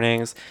in the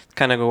mornings,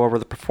 kind of go over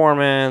the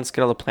performance,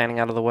 get all the planning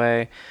out of the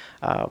way.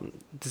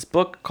 This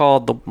book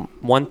called The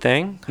One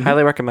Thing,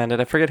 highly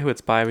recommended. I forget who it's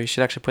by, but you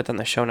should actually put that in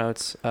the show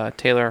notes.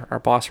 Taylor, our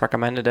boss,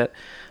 recommended it.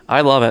 I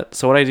love it.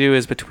 So what I do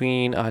is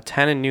between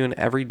 10 and noon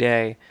every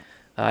day,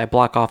 I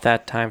block off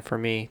that time for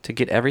me to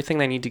get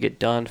everything I need to get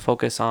done,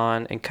 focus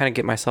on, and kind of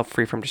get myself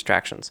free from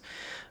distractions.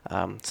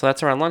 So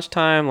that's around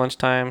lunchtime,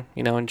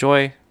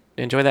 enjoy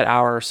that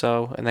hour or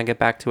so, and then get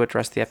back to it the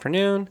rest of the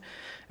afternoon,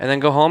 and then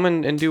go home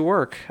and do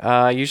work.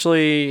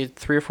 Usually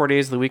 3 or 4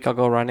 days of the week I'll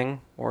go running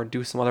or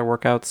do some other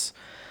workouts.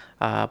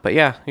 But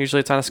yeah,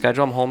 usually it's on a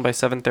schedule. I'm home by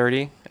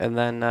 7:30, and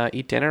then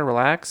eat dinner,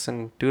 relax,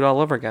 and do it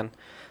all over again.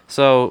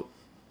 So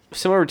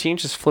similar routine,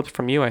 just flipped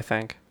from you, I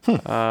think.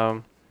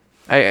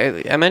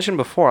 I mentioned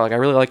before, like I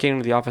really like getting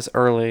to the office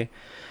early,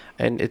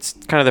 and it's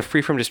kind of the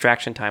free from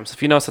distraction time. So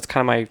if you notice, that's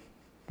kind of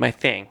my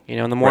thing.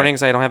 In the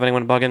mornings, I don't have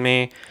anyone bugging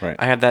me. Right.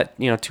 I have that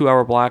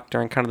 2-hour block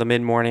during kind of the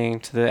mid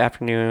morning to the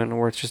afternoon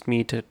where it's just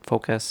me to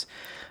focus.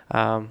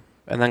 And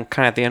then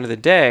kind of at the end of the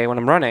day when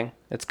I'm running,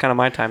 it's kind of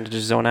my time to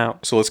just zone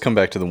out. So let's come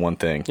back to the one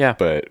thing. Yeah.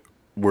 But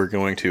we're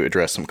going to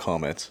address some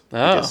comments.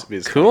 Oh,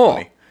 it's cool. Kind of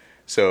funny.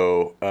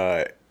 So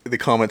the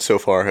comments so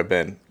far have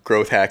been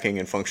growth hacking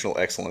and functional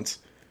excellence.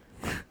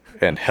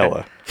 And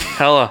hella.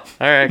 All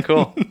right,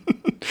 cool.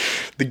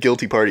 The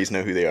guilty parties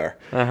know who they are.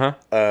 Uh-huh.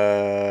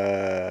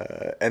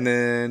 And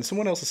then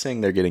someone else is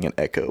saying they're getting an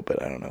echo, but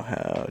I don't know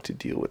how to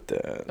deal with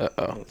that.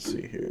 Uh-oh. Let's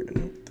see here. I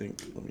don't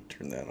think. Let me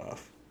turn that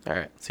off. All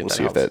right. We'll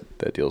see if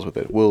that deals with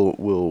it. We'll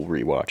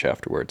rewatch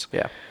afterwards.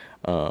 Yeah.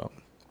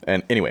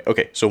 And anyway,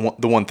 okay. So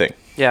the one thing.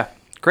 Yeah.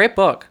 Great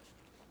book.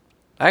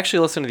 I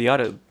actually listened to the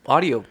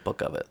audio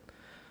book of it.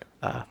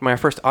 My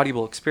first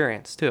Audible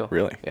experience too.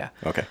 Really? Yeah.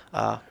 Okay.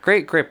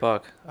 Great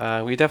book.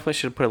 We definitely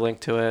should put a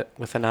link to it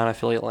with a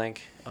non-affiliate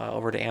link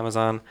over to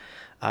Amazon.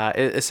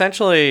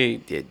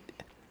 Essentially,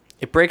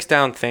 it breaks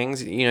down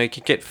things. You know, you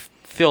can get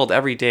filled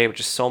every day with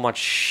just so much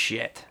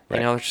shit. Right.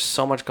 You know, there's just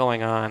so much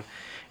going on.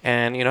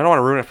 And, you know, I don't want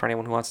to ruin it for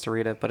anyone who wants to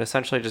read it, but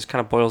essentially it just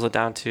kind of boils it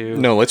down to...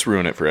 No, let's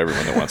ruin it for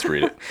everyone that wants to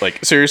read it.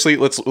 Like, seriously,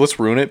 let's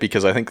ruin it,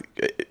 because I think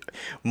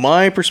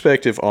my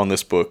perspective on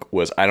this book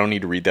was I don't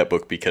need to read that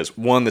book because,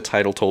 one, the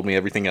title told me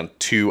everything, and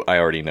two, I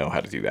already know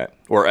how to do that.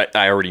 Or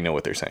I already know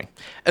what they're saying.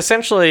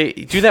 Essentially,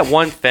 do that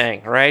one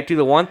thing, right? Do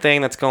the one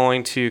thing that's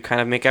going to kind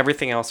of make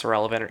everything else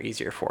irrelevant or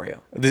easier for you.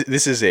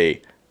 This is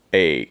a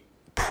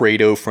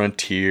Pareto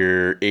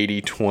frontier,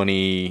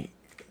 80-20,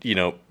 you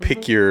know,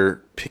 pick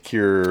your...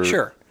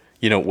 Sure.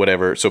 You know,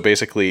 whatever. So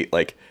basically,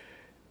 like,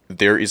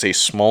 there is a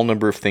small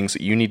number of things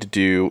that you need to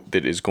do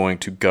that is going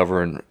to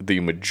govern the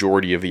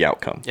majority of the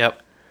outcome.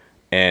 Yep.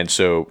 And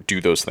so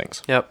do those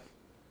things. Yep.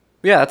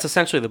 Yeah, that's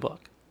essentially the book.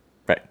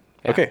 Right.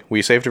 Yeah. Okay.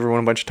 We saved everyone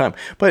a bunch of time.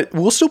 But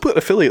we'll still put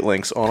affiliate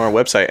links on our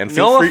website. And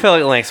No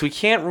affiliate links. We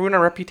can't ruin our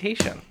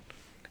reputation.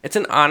 It's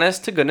an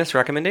honest to goodness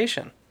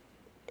recommendation.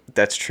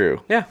 That's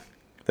true. Yeah.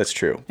 That's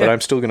true. But Yeah.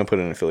 I'm still going to put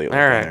an affiliate link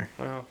All on right. there.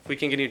 Well, if we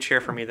can get you a chair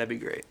for me, that'd be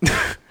great.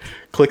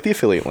 Click the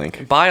affiliate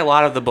link. Buy a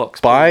lot of the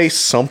books. Buy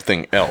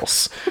something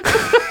else.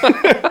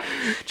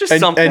 Just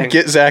And, something. and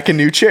get Zach a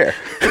new chair.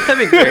 That'd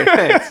be great.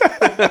 Thanks.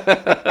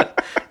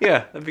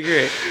 Yeah, that'd be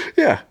great.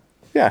 Yeah.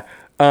 Yeah.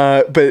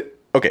 But,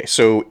 okay,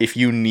 so if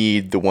you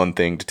need the one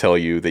thing to tell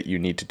you that you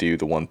need to do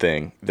the one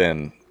thing,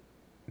 then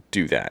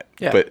do that.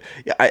 Yeah. But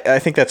I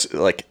think that's,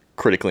 like,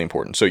 critically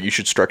important. So you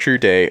should structure your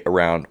day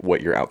around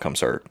what your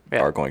outcomes are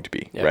going to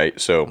be, right?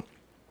 So,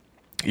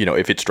 you know,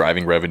 if it's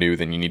driving revenue,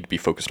 then you need to be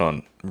focused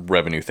on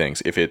revenue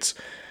things. If it's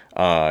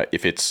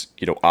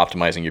you know,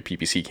 optimizing your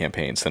PPC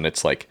campaigns, then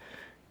it's like,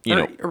 you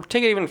know, Or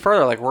take it even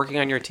further, like working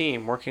on your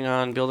team, working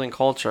on building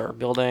culture,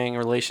 building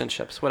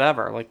relationships,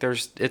 whatever. Like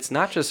it's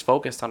not just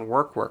focused on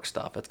work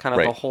stuff. It's kind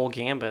of the whole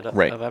gambit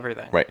of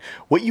everything. Right.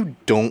 What you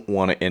don't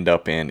want to end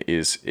up in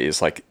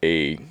is like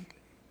a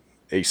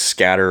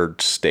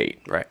scattered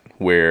state. Right.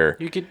 Where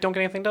Don't get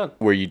anything done.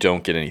 Where you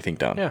don't get anything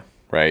done. Yeah.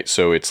 Right.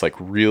 So it's like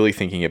really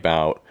thinking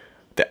about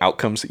the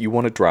outcomes that you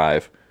want to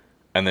drive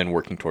and then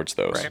working towards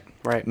those.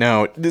 Right.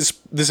 Now, this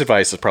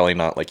advice is probably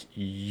not like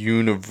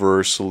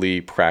universally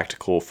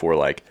practical for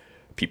like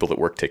people that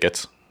work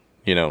tickets,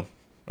 you know,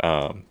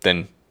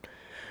 then,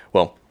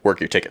 well, work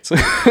your tickets,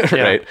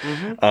 right?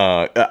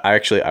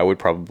 Mm-hmm. I would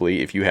probably,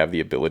 if you have the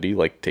ability,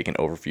 like take an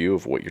overview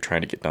of what you're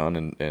trying to get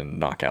done and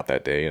knock out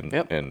that day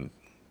and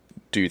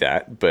do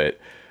that. But,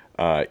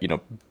 you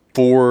know,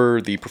 for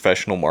the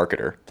professional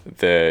marketer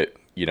that,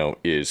 you know,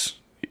 is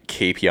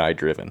KPI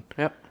driven,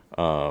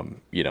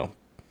 you know,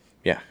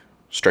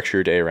 structure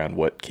your day around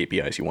what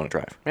KPIs you want to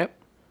drive. Yep,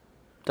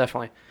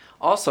 definitely.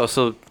 Also,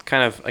 so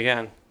kind of,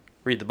 again,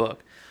 read the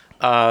book.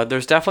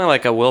 There's definitely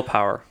like a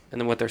willpower. And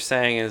then what they're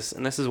saying is,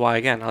 and this is why,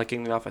 again, I like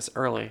getting to the office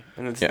early.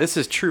 And this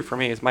is true for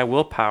me, is my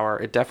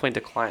willpower, it definitely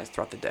declines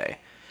throughout the day.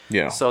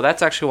 Yeah. So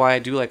that's actually why I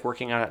do like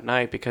working out at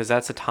night, because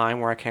that's a time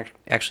where I can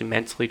actually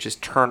mentally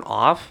just turn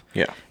off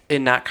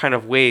and not kind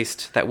of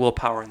waste that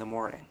willpower in the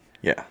morning.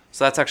 Yeah.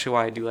 So that's actually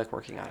why I do like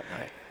working out at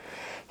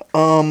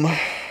night.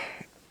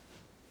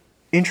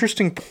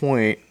 Interesting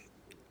point.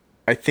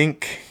 I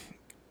think,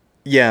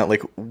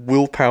 like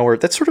willpower,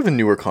 that's sort of a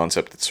newer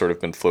concept that's sort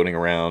of been floating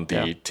around,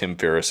 the Tim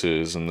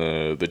Ferrisses and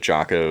the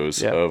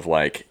Jockos of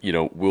like, you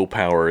know,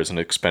 willpower is an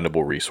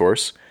expendable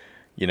resource.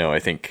 You know, I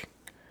think,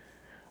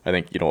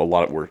 you know, a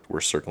lot of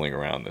we're circling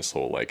around this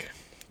whole, like,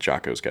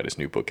 Jocko's got his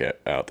new book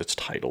out that's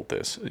titled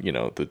this, you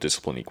know, The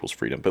Discipline Equals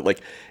Freedom. But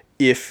like,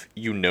 if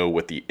you know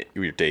what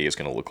your day is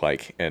going to look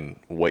like and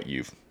what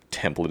you've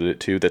templated it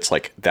to, that's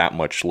like that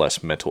much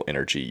less mental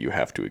energy you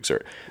have to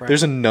exert. Right.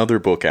 There's another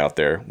book out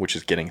there, which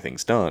is Getting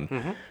Things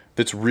Done,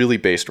 that's really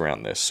based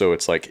around this. So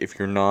it's like, if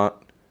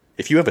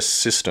you have a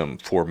system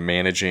for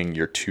managing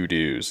your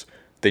to-dos,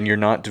 then you're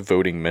not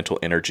devoting mental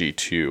energy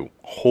to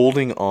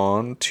holding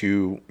on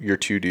to your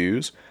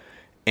to-dos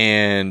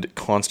and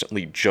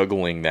constantly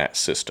juggling that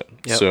system.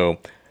 Yep. So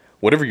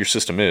whatever your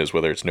system is,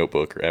 whether it's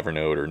Notebook or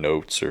Evernote or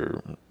Notes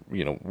or,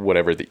 you know,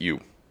 whatever that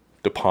you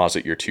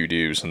deposit your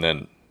to-dos, and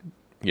then,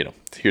 you know,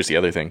 here's the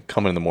other thing,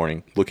 come in the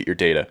morning, look at your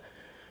data,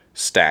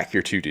 stack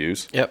your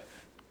to-dos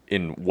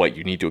in what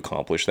you need to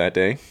accomplish that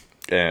day,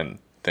 and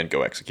then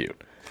go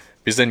execute.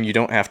 Because then you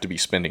don't have to be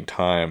spending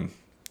time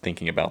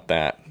thinking about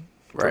that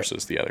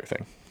versus the other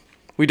thing.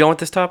 We done with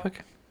this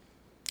topic?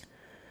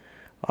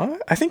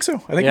 I think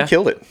so. I think we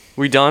killed it.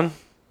 We done?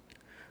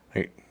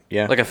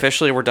 Yeah. Like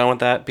officially we're done with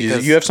that?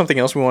 Because you have something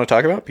else we want to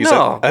talk about? Because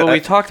no, but we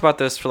talked about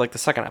this for like the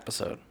second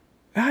episode.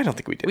 I don't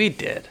think we did. We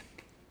did.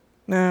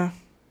 Nah.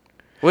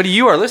 What do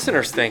you, our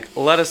listeners, think?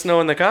 Let us know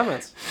in the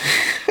comments.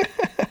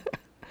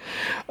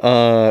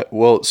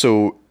 Well,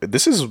 so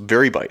this is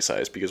very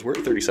bite-sized because we're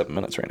at 37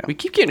 minutes right now. We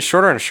keep getting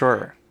shorter and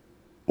shorter.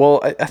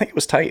 Well, I think it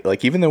was tight.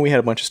 Like, even though we had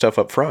a bunch of stuff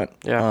up front.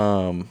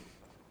 Yeah.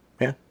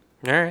 Yeah.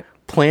 All right.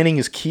 Planning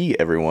is key,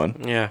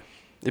 everyone. Yeah.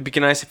 It'd be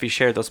nice if you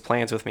shared those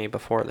plans with me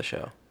before the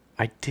show.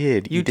 I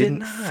did. You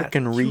didn't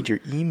freaking read your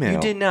email. You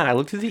did not. I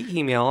looked through the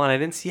email and I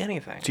didn't see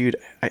anything. Dude,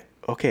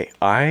 Okay,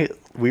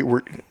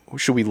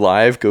 should we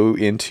live go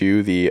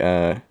into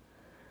the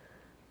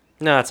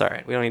No, it's all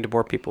right. We don't need to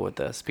bore people with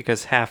this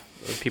because half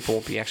of people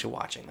will be actually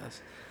watching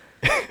this.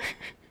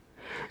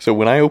 So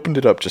when I opened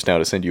it up just now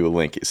to send you a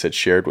link, it said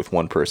shared with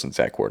one person,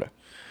 Zach Corda.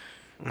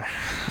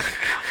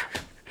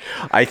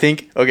 I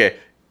think, okay,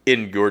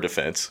 in your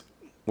defense,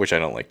 which I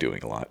don't like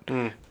doing a lot,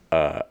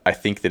 I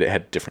think that it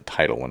had a different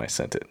title when I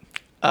sent it.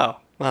 Oh,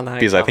 well, now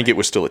Because I think it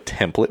was still a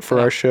template for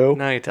our show.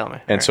 Now you tell me.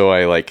 And so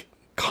I like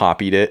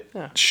copied it,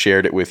 Yeah.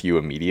 shared it with you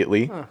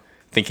immediately,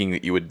 thinking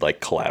that you would like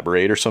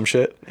collaborate or some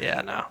shit.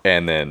 Yeah, no.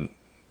 And then,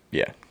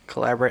 yeah.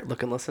 Collaborate,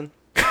 look and listen.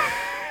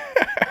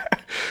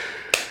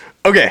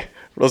 Okay,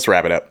 let's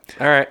wrap it up.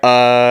 All right.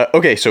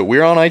 Okay, so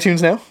we're on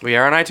iTunes now. We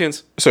are on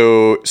iTunes.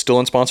 So still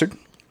unsponsored.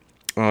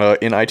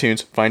 In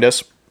iTunes, find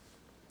us,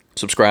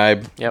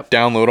 subscribe, Yep.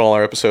 download all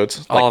our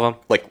episodes. All of them.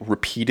 Like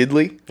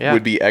repeatedly Yeah.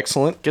 would be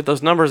excellent. Get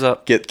those numbers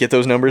up. Get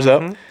those numbers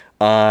up.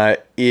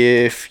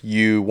 If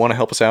you want to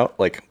help us out,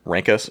 like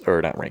rate us,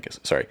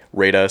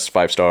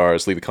 5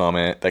 stars, leave a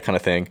comment, that kind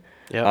of thing.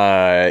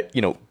 Yep.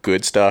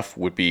 Good stuff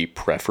would be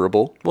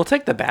preferable. We'll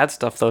take the bad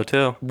stuff, though,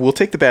 too. We'll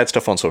take the bad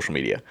stuff on social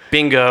media.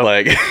 Bingo.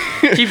 Like,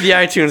 Keep the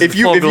iTunes if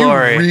in full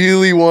glory. you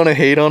really want to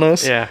hate on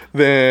us, Yeah.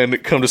 then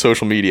come to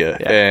social media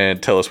Yeah.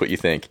 and tell us what you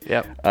think.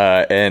 Yep.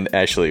 And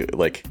actually,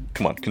 like,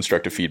 come on,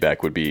 constructive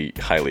feedback would be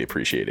highly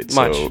appreciated.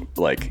 Much. So,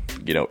 like,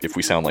 if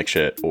we sound like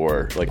shit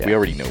or, like, we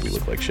already know we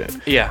look like shit.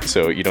 Yeah.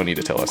 So you don't need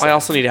to tell us I that.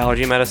 also need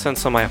allergy medicine,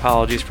 so my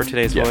apologies for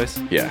today's Yeah. voice.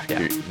 Yeah. Yeah.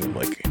 You're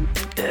like,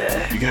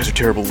 you guys are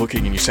terrible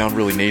looking and you sound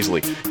really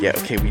nasally. Yeah,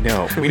 okay, we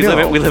know. We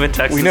live in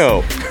Texas. We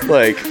know.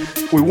 Like,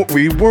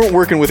 we weren't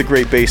working with a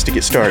great base to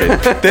get started.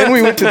 Then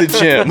we went to the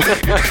gym.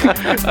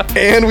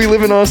 And we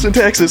live in Austin,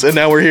 Texas, and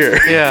now we're here.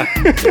 Yeah.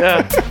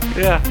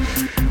 Yeah.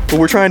 But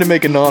we're trying to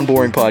make a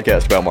non-boring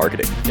podcast about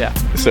marketing. Yeah.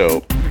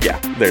 So, yeah,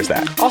 there's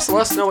that. Also,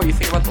 let us know what you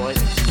think about the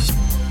lighting.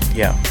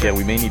 Yeah,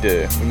 we may need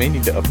to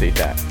update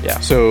that. Yeah.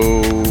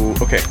 So,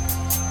 okay.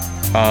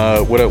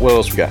 What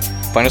else we got?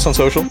 Find us on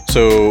social.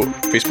 So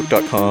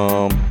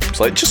facebook.com/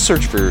 just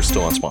search for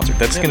Still Unsponsored.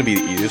 That's going to be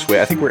the easiest way.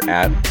 I think we're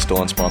at Still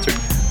Unsponsored.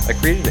 I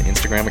created an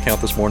Instagram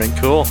account this morning.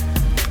 Cool.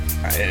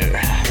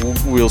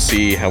 We'll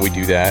see how we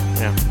do that.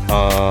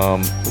 Yeah.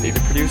 We Need a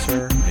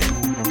producer.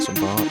 maybe run some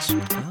bots,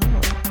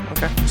 Oh,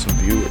 okay. some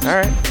viewers, All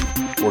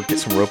right. or get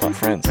some robot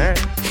friends. All right.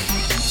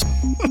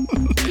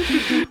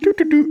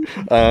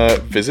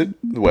 Visit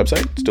the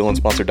website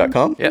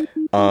stillunsponsored.com.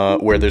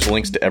 Yep. Where there's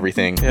links to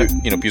everything. Yep.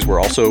 Because we're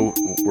also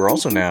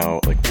now,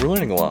 like, we're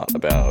learning a lot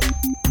about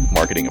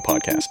marketing a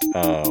podcast.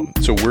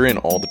 So we're in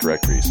all the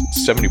directories.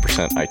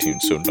 70%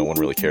 iTunes, so no one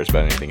really cares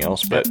about anything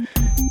else. But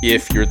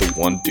if you're the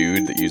one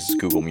dude that uses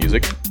Google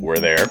Music, we're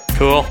there.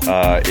 Cool.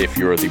 If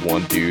you're the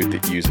one dude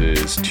that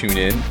uses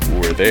TuneIn,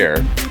 we're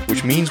there.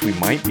 Which means we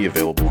might be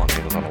available on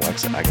Amazon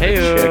Alexa. I gotta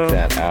Heyo. check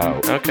that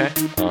out. Okay.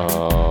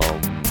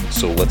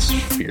 So let's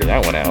figure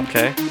that one out.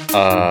 Okay.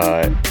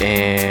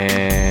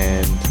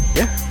 And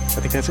yeah, I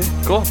think that's it.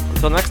 Cool.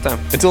 Until next time.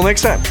 Until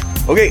next time.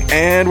 Okay,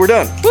 and we're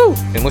done. Woo!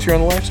 Unless you're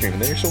on the live stream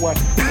and then you're still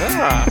watching.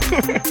 Ah.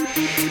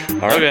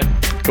 All right. Okay.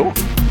 Cool.